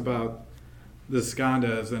talks about the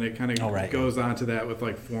skandhas, and it kind of goes on to that with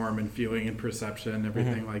form and feeling and perception and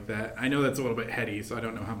everything like that. I know that's a little bit heady, so I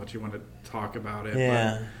don't know how much you want to talk about it.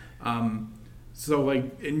 Yeah. But, so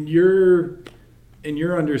in your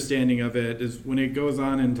understanding of it, is when it goes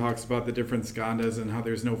on and talks about the different skandhas and how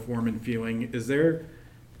there's no form and feeling, is there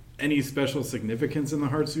any special significance in the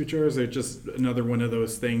Heart Sutra, or is it just another one of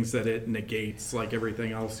those things that it negates like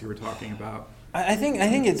everything else you were talking about? I think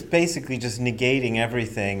it's basically just negating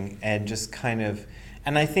everything, and just kind of,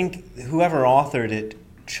 and I think whoever authored it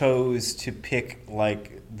chose to pick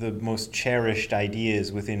the most cherished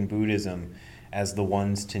ideas within Buddhism as the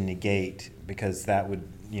ones to negate, because that would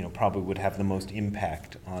probably would have the most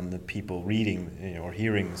impact on the people reading or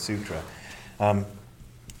hearing the sutra.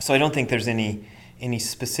 So I don't think there's any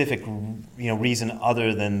specific reason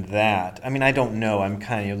other than that. I mean, I don't know. I'm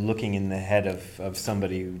kind of looking in the head of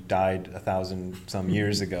somebody who died 1,000 some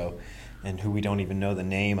years ago, and who we don't even know the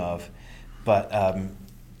name of. But I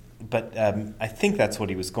think that's what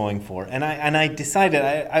he was going for. And I decided,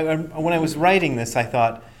 when I was writing this, I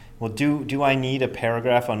thought, well, do I need a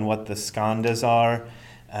paragraph on what the skandhas are?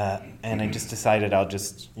 And I just decided I'll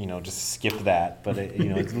just skip that, but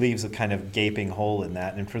it leaves a kind of gaping hole in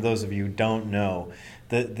that. And for those of you who don't know,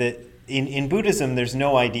 in Buddhism there's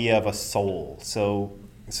no idea of a soul. So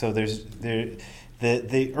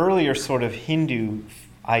the earlier sort of Hindu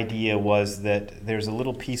idea was that there's a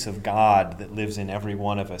little piece of God that lives in every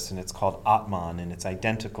one of us, and it's called Atman, and it's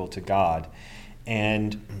identical to God.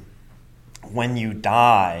 And when you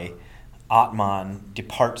die, Atman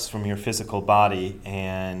departs from your physical body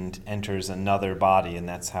and enters another body, and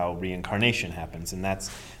that's how reincarnation happens. And that's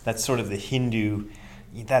sort of the Hindu.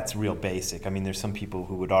 That's real basic. I mean, there's some people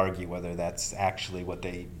who would argue whether that's actually what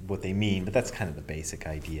they mean, but that's kind of the basic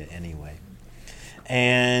idea anyway.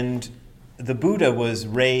 And the Buddha was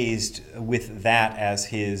raised with that as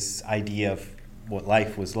his idea of what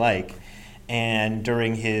life was like. And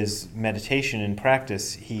during his meditation and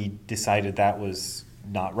practice, he decided that was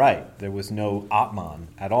not right. There was no Atman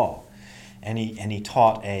at all. And he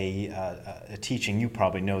taught a teaching, you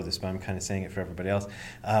probably know this, but I'm kind of saying it for everybody else,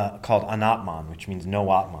 called Anatman, which means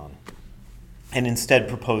no Atman. And instead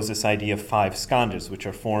proposed this idea of 5 skandhas, which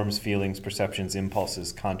are forms, feelings, perceptions,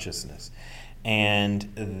 impulses, consciousness. And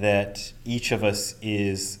that each of us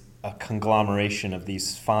is a conglomeration of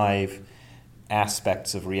these 5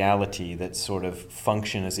 aspects of reality that sort of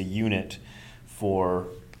function as a unit for,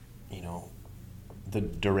 the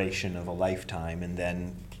duration of a lifetime, and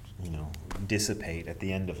then, dissipate at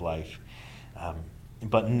the end of life.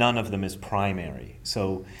 But none of them is primary.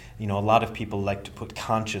 So, a lot of people like to put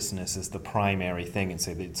consciousness as the primary thing and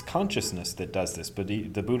say that it's consciousness that does this. But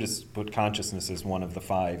the Buddhists put consciousness as one of the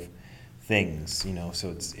 5 things, so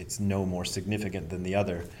it's no more significant than the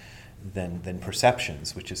other, than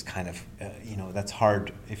perceptions, which is kind of, that's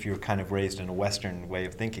hard if you're kind of raised in a Western way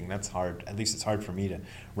of thinking. That's hard. At least it's hard for me to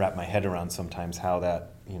wrap my head around sometimes how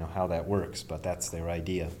that works. But that's their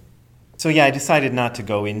idea. So yeah, I decided not to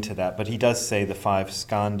go into that. But he does say the 5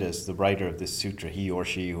 skandhas. The writer of this sutra, he or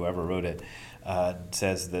she, whoever wrote it,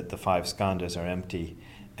 says that the 5 skandhas are empty.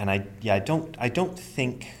 And I don't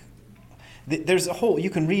think. There's you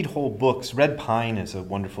can read whole books. Red Pine is a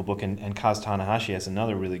wonderful book, and Kaz Tanahashi has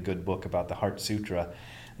another really good book about the Heart Sutra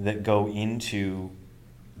that go into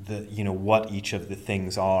what each of the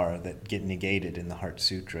things are that get negated in the Heart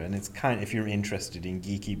Sutra. And it's if you're interested in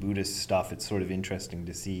geeky Buddhist stuff, it's sort of interesting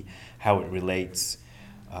to see how it relates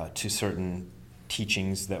to certain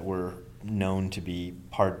teachings that were known to be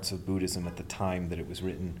parts of Buddhism at the time that it was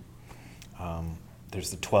written. There's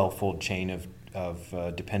the 12-fold chain of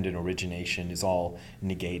dependent origination is all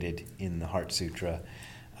negated in the Heart Sutra,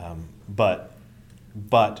 but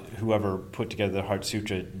whoever put together the Heart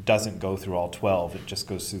Sutra doesn't go through all 12. It just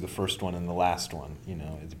goes through the first one and the last one.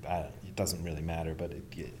 It doesn't really matter, but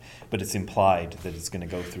it's implied that it's going to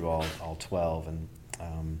go through all 12. And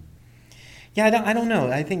I don't know.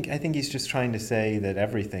 I think he's just trying to say that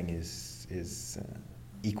everything is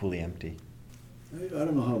equally empty. I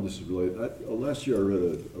don't know how this is related. Last year I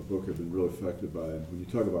read a book I've been really affected by, and when you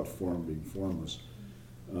talk about form being formless,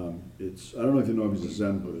 I don't know if you know him, he's a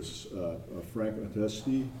Zen Buddhist. Frank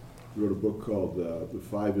Attesti wrote a book called The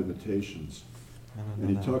 5 Invitations, and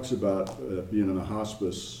he talks about being in a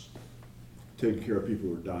hospice, taking care of people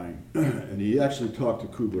who are dying. And he actually talked to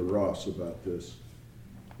Kubler-Ross about this,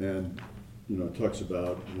 and talks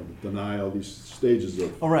about denial, these stages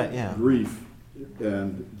of grief.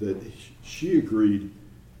 And that she agreed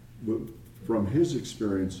from his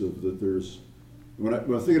experience of that there's, when I'm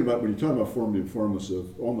thinking about, when you're talking about form being formless,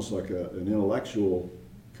 of almost like an intellectual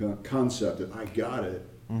concept that I got it,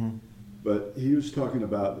 but he was talking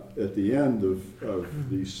about at the end of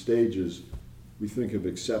these stages, we think of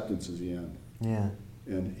acceptance as the end. Yeah.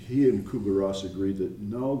 And he and Kubler-Ross agreed that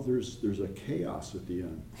no, there's a chaos at the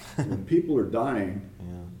end. When people are dying,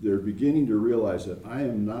 they're beginning to realize that I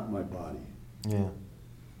am not my body. Yeah.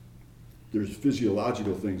 There's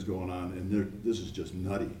physiological things going on, and this is just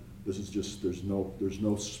nutty. This is just there's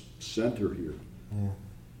no center here.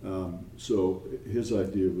 Yeah. So his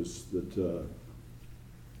idea was that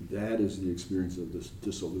that is the experience of this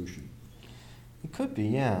dissolution. It could be,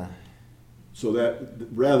 yeah. So that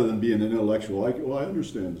rather than being an intellectual, I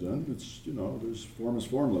understand Zen. It's there's form is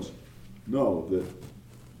formless. No,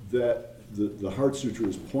 that the Heart Sutra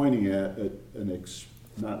is pointing at an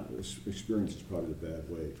not experience is probably a bad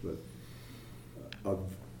way, but of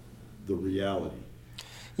the reality.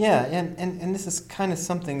 Yeah, and this is kind of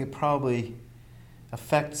something that probably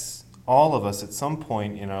affects all of us at some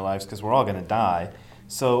point in our lives, because we're all going to die.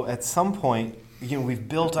 So at some point, we've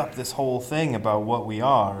built up this whole thing about what we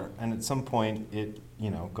are, and at some point it,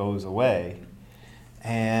 goes away.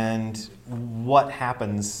 And what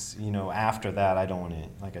happens, after that, I don't want to,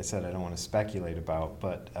 like I said, I don't want to speculate about,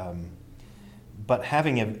 but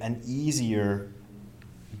having an easier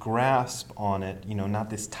grasp on it, not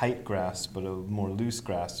this tight grasp, but a more loose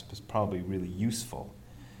grasp, is probably really useful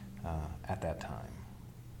at that time,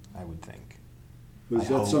 I would think. But is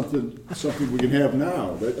that something we can have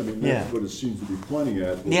now? That's what it seems to be pointing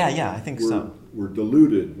at. Yeah, I think so. We're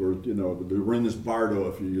diluted. We're in this bardo,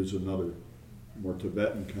 if you use another more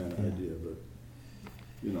Tibetan kind of idea, but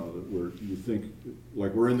that you think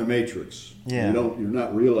like we're in the Matrix. Yeah. You're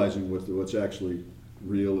not realizing what's actually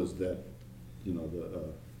real is that,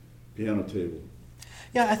 the piano table.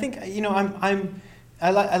 Yeah, I think I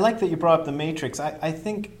like that you brought up the Matrix. I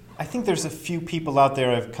think there's a few people out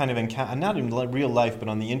there I've kind of encountered, not in real life, but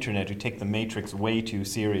on the internet, who take the Matrix way too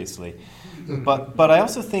seriously. But I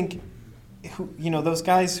also think, those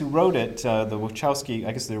guys who wrote it, the Wachowski,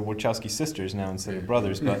 I guess they're Wachowski sisters now instead of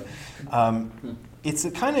brothers, but it's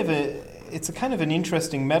a kind of an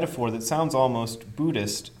interesting metaphor that sounds almost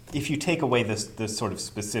Buddhist if you take away the sort of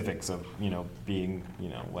specifics of being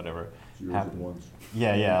whatever.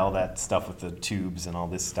 Yeah, all that stuff with the tubes and all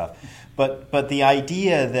this stuff. But the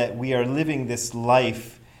idea that we are living this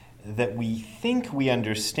life that we think we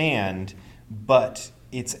understand, but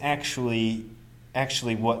it's actually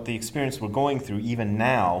what the experience we're going through even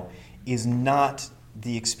now is not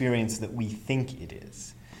the experience that we think it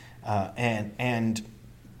is. And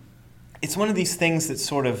it's one of these things that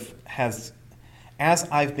sort of has, as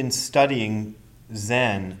I've been studying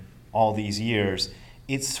Zen all these years,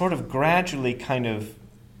 it's sort of gradually kind of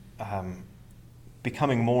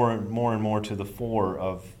becoming more and more to the fore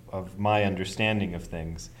of my understanding of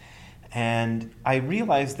things. And I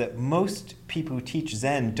realized that most people who teach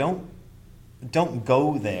Zen don't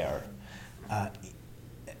go there.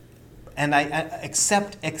 And I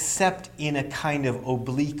except in a kind of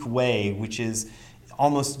oblique way, which is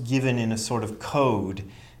almost given in a sort of code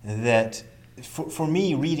that, for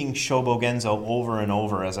me, reading Shobo Genzo over and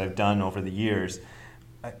over, as I've done over the years,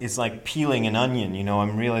 is like peeling an onion.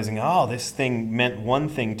 I'm realizing, oh, this thing meant one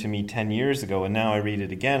thing to me 10 years ago, and now I read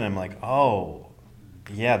it again, and I'm like, oh,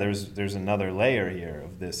 yeah, there's another layer here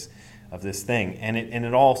of this thing. And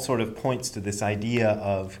it all sort of points to this idea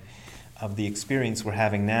of the experience we're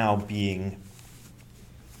having now being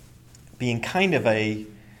kind of a,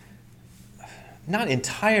 not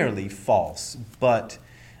entirely false, but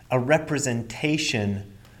a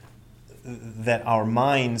representation that our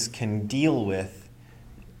minds can deal with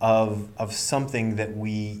of something that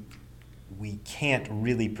we can't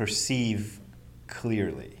really perceive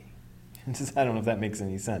clearly. I don't know if that makes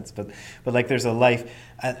any sense, but like there's a life,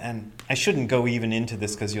 and I shouldn't go even into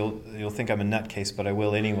this because you'll think I'm a nutcase, but I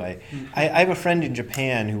will anyway. I have a friend in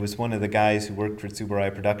Japan who was one of the guys who worked for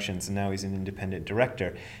Tsuburaya Productions, and now he's an independent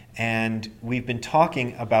director. And we've been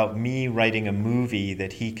talking about me writing a movie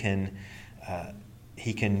that he can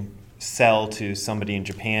sell to somebody in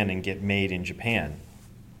Japan and get made in Japan.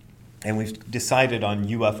 And we've decided on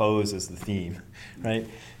UFOs as the theme, right?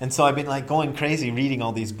 And so I've been like going crazy reading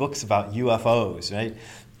all these books about UFOs, right?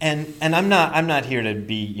 And I'm not here to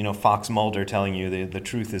be, Fox Mulder telling you the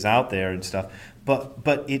truth is out there and stuff.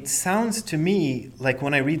 But it sounds to me like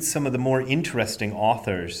when I read some of the more interesting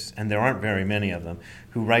authors, and there aren't very many of them,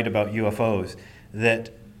 who write about UFOs, that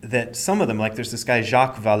some of them, like there's this guy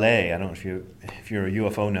Jacques Vallée, I don't know if you're a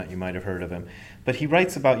UFO nut, you might have heard of him, but he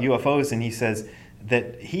writes about UFOs and he says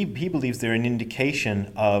that he believes they're an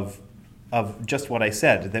indication of just what I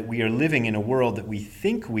said, that we are living in a world that we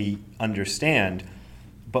think we understand,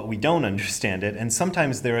 but we don't understand it. And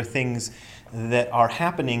sometimes there are things that are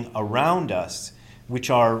happening around us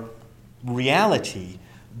which are reality,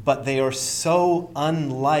 but they are so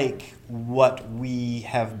unlike what we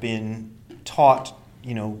have been taught,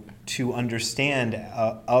 to understand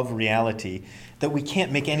of reality, that we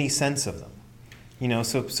can't make any sense of them.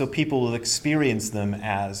 So people will experience them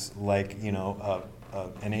as like,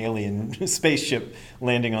 an alien spaceship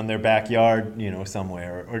landing on their backyard,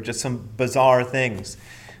 somewhere, or just some bizarre things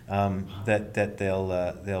that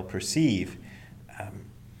they'll perceive.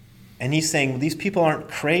 And he's saying these people aren't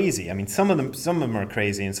crazy. I mean, some of them are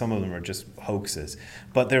crazy, and some of them are just hoaxes.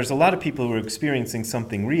 But there's a lot of people who are experiencing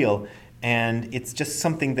something real, and it's just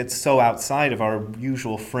something that's so outside of our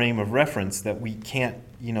usual frame of reference that we can't,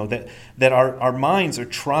 that our minds are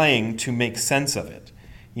trying to make sense of it,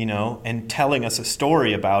 and telling us a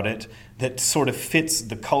story about it that sort of fits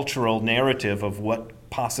the cultural narrative of what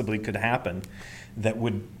possibly could happen that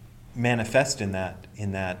would manifest in that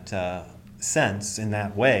sense, in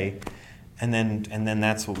that way, and then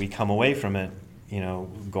that's what we come away from it,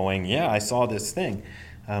 going, yeah, I saw this thing.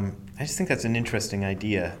 I just think that's an interesting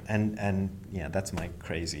idea, and yeah, that's my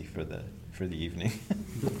crazy for the evening.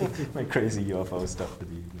 My crazy UFO stuff for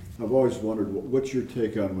the evening. I've always wondered, what's your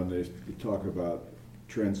take on when they talk about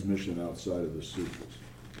transmission outside of the sutras?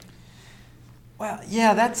 Well,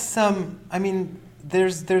 yeah, that's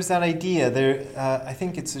there's that idea there. I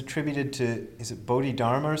think it's attributed to, is it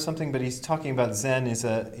Bodhidharma or something? But he's talking about Zen is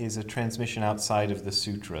a transmission outside of the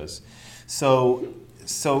sutras. So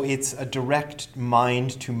it's a direct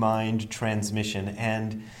mind-to-mind transmission,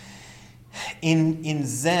 and in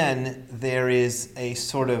Zen there is a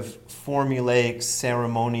sort of formulaic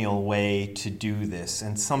ceremonial way to do this,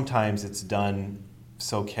 and sometimes it's done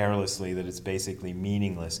so carelessly that it's basically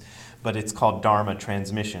meaningless. But it's called Dharma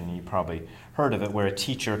transmission. You probably heard of it, where a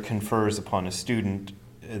teacher confers upon a student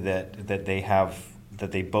that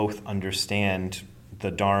they both understand the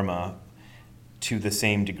Dharma to the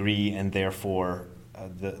same degree, and therefore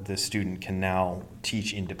the student can now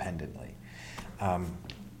teach independently.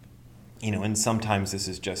 And sometimes this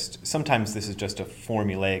is just a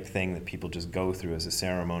formulaic thing that people just go through as a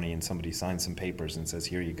ceremony, and somebody signs some papers and says,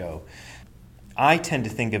 "Here you go." I tend to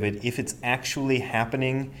think of it, if it's actually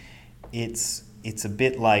happening, it's a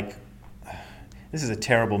bit like, this is a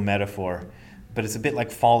terrible metaphor, but it's a bit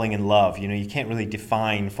like falling in love. You can't really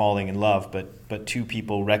define falling in love, but two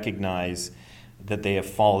people recognize that they have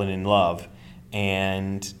fallen in love,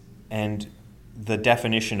 and the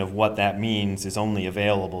definition of what that means is only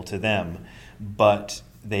available to them, but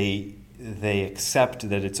they they accept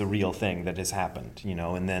that it's a real thing that has happened,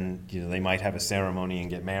 and then they might have a ceremony and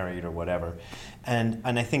get married or whatever. And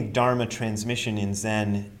I think Dharma transmission in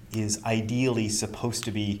Zen is ideally supposed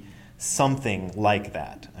to be something like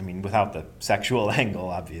that. I mean, without the sexual angle,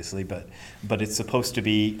 obviously, but it's supposed to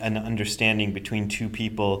be an understanding between two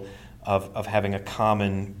people of having a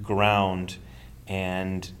common ground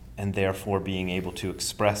and therefore being able to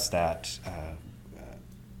express that.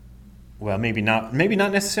 Well, maybe not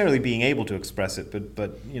necessarily being able to express it,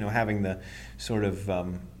 but having the sort of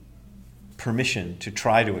permission to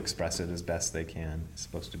try to express it as best they can is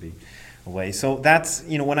supposed to be a way. So that's,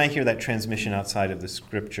 when I hear that transmission outside of the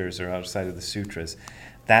scriptures or outside of the sutras,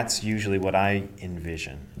 that's usually what I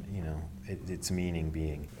envision, its meaning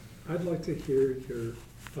being. I'd like to hear your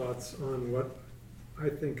thoughts on what I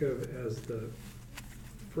think of as the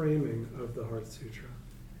framing of the Heart Sutra.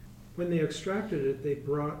 When they extracted it, they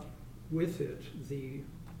brought with it the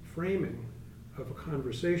framing of a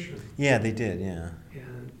conversation. Yeah, they did, yeah.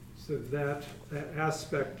 And so that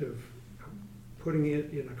aspect of putting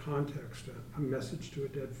it in a context, a message to a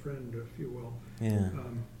dead friend, if you will. Yeah.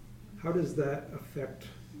 How does that affect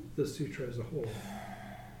the sutra as a whole?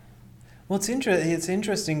 Well, it's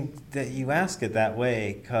interesting that you ask it that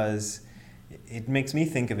way, because it makes me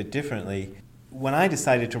think of it differently. When I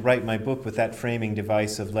decided to write my book with that framing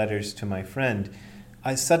device of letters to my friend,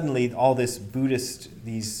 I suddenly, all this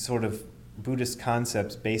these sort of Buddhist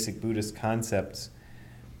concepts, basic Buddhist concepts,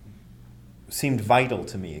 seemed vital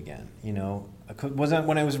to me again.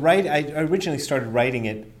 When I was writing, I originally started writing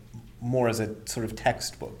it more as a sort of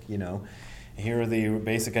textbook. Here are the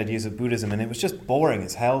basic ideas of Buddhism, and it was just boring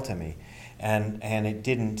as hell to me, and it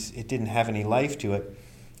didn't have any life to it.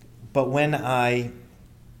 But when I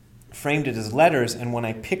framed it as letters, and when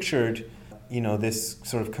I pictured this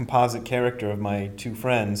sort of composite character of my two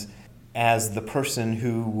friends as the person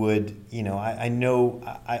who would,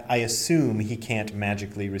 I assume he can't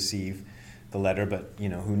magically receive the letter, but,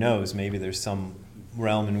 who knows, maybe there's some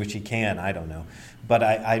realm in which he can, I don't know. But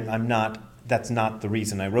that's not the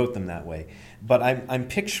reason I wrote them that way. But I'm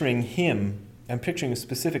picturing him, I'm picturing a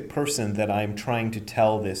specific person that I'm trying to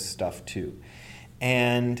tell this stuff to.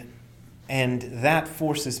 And that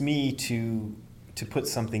forces me to put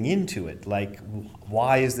something into it, like,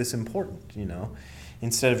 why is this important,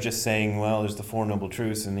 Instead of just saying, well, there's the Four Noble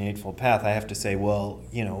Truths and the Eightfold Path, I have to say, well,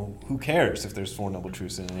 who cares if there's Four Noble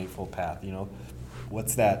Truths and an Eightfold Path,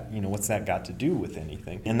 what's that got to do with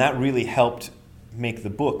anything? And that really helped make the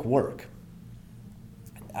book work.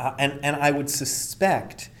 And I would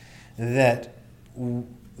suspect that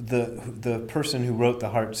the person who wrote the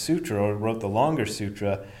Heart Sutra or wrote the longer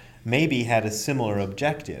sutra maybe had a similar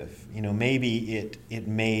objective. Maybe it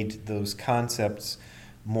made those concepts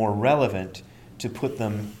more relevant to put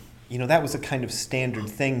them, that was a kind of standard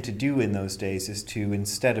thing to do in those days, is to,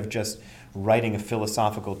 instead of just writing a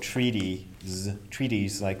philosophical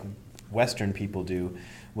treatise like Western people do,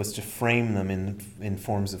 was to frame them in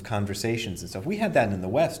forms of conversations and stuff. We had that in the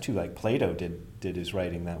West too, like Plato did his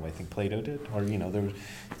writing that way. I think Plato did, or there were,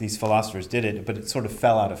 these philosophers did it, but it sort of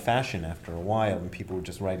fell out of fashion after a while, and people were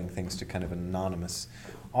just writing things to kind of an anonymous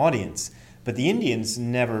audience. But the Indians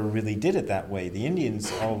never really did it that way. The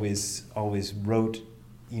Indians always wrote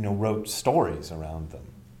stories around them,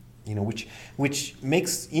 which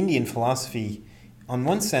makes Indian philosophy, on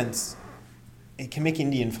one sense, it can make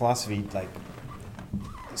Indian philosophy like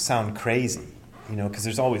sound crazy, because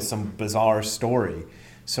there's always some bizarre story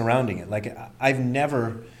surrounding it. Like, I've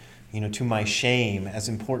never, to my shame, as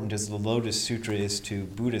important as the Lotus Sutra is to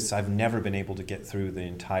Buddhists, I've never been able to get through the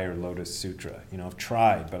entire Lotus Sutra. I've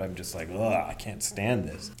tried, but I'm just like, ugh, I can't stand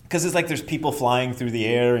this. Because it's like there's people flying through the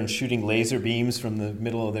air and shooting laser beams from the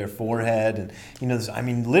middle of their forehead.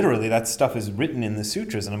 And, literally that stuff is written in the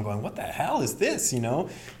sutras. And I'm going, what the hell is this,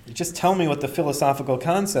 Just tell me what the philosophical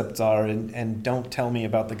concepts are and don't tell me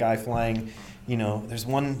about the guy flying. There's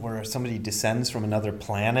one where somebody descends from another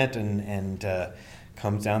planet and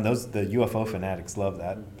comes down. The UFO fanatics love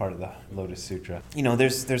that part of the Lotus Sutra.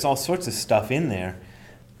 There's all sorts of stuff in there.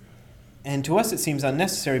 And to us it seems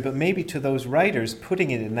unnecessary, but maybe to those writers,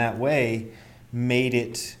 putting it in that way made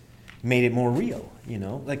it more real,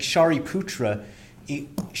 Like Shariputra,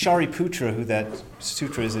 who that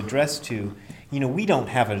sutra is addressed to, we don't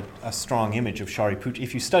have a strong image of Shariputra.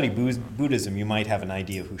 If you study Buddhism, you might have an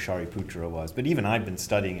idea of who Shariputra was. But even I've been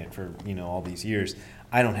studying it for, all these years.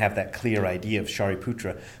 I don't have that clear idea of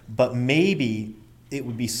Shariputra. But maybe it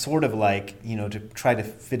would be sort of like, to try to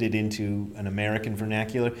fit it into an American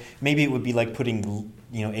vernacular, maybe it would be like putting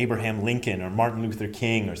Abraham Lincoln or Martin Luther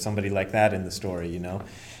King or somebody like that in the story,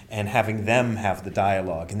 and having them have the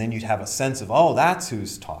dialogue. And then you'd have a sense of, oh, that's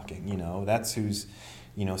who's talking, that's who's,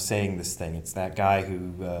 saying this thing. It's that guy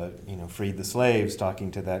who, freed the slaves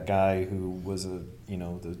talking to that guy who was the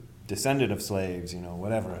descendant of slaves,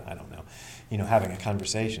 whatever, I don't know. Having a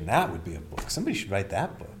conversation. That would be a book. Somebody should write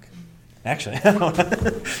that book. Actually,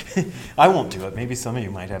 I won't do it. Maybe some of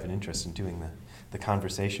you might have an interest in doing the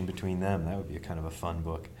conversation between them. That would be a kind of a fun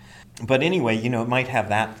book. But anyway, it might have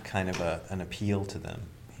that kind of an appeal to them,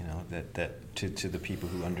 that to the people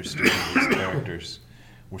who understood who these characters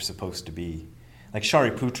were supposed to be. Like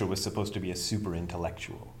Shariputra was supposed to be a super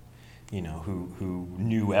intellectual, who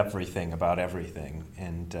knew everything about everything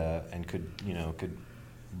and could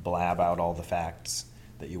blab out all the facts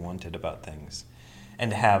that you wanted about things.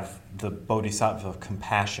 And have the Bodhisattva of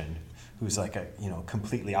compassion, who's like a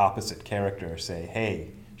completely opposite character, say,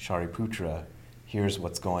 "Hey, Shariputra, here's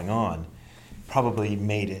what's going on," probably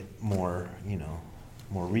made it more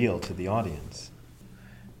real to the audience.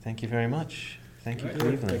 Thank you very much. Thank you,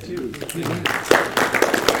 Cleveland. Thank you.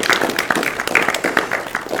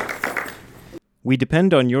 We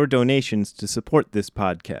depend on your donations to support this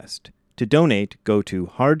podcast. To donate, go to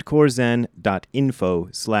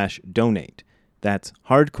hardcorezen.info/donate. That's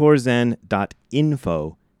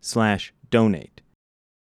hardcorezen.info/donate.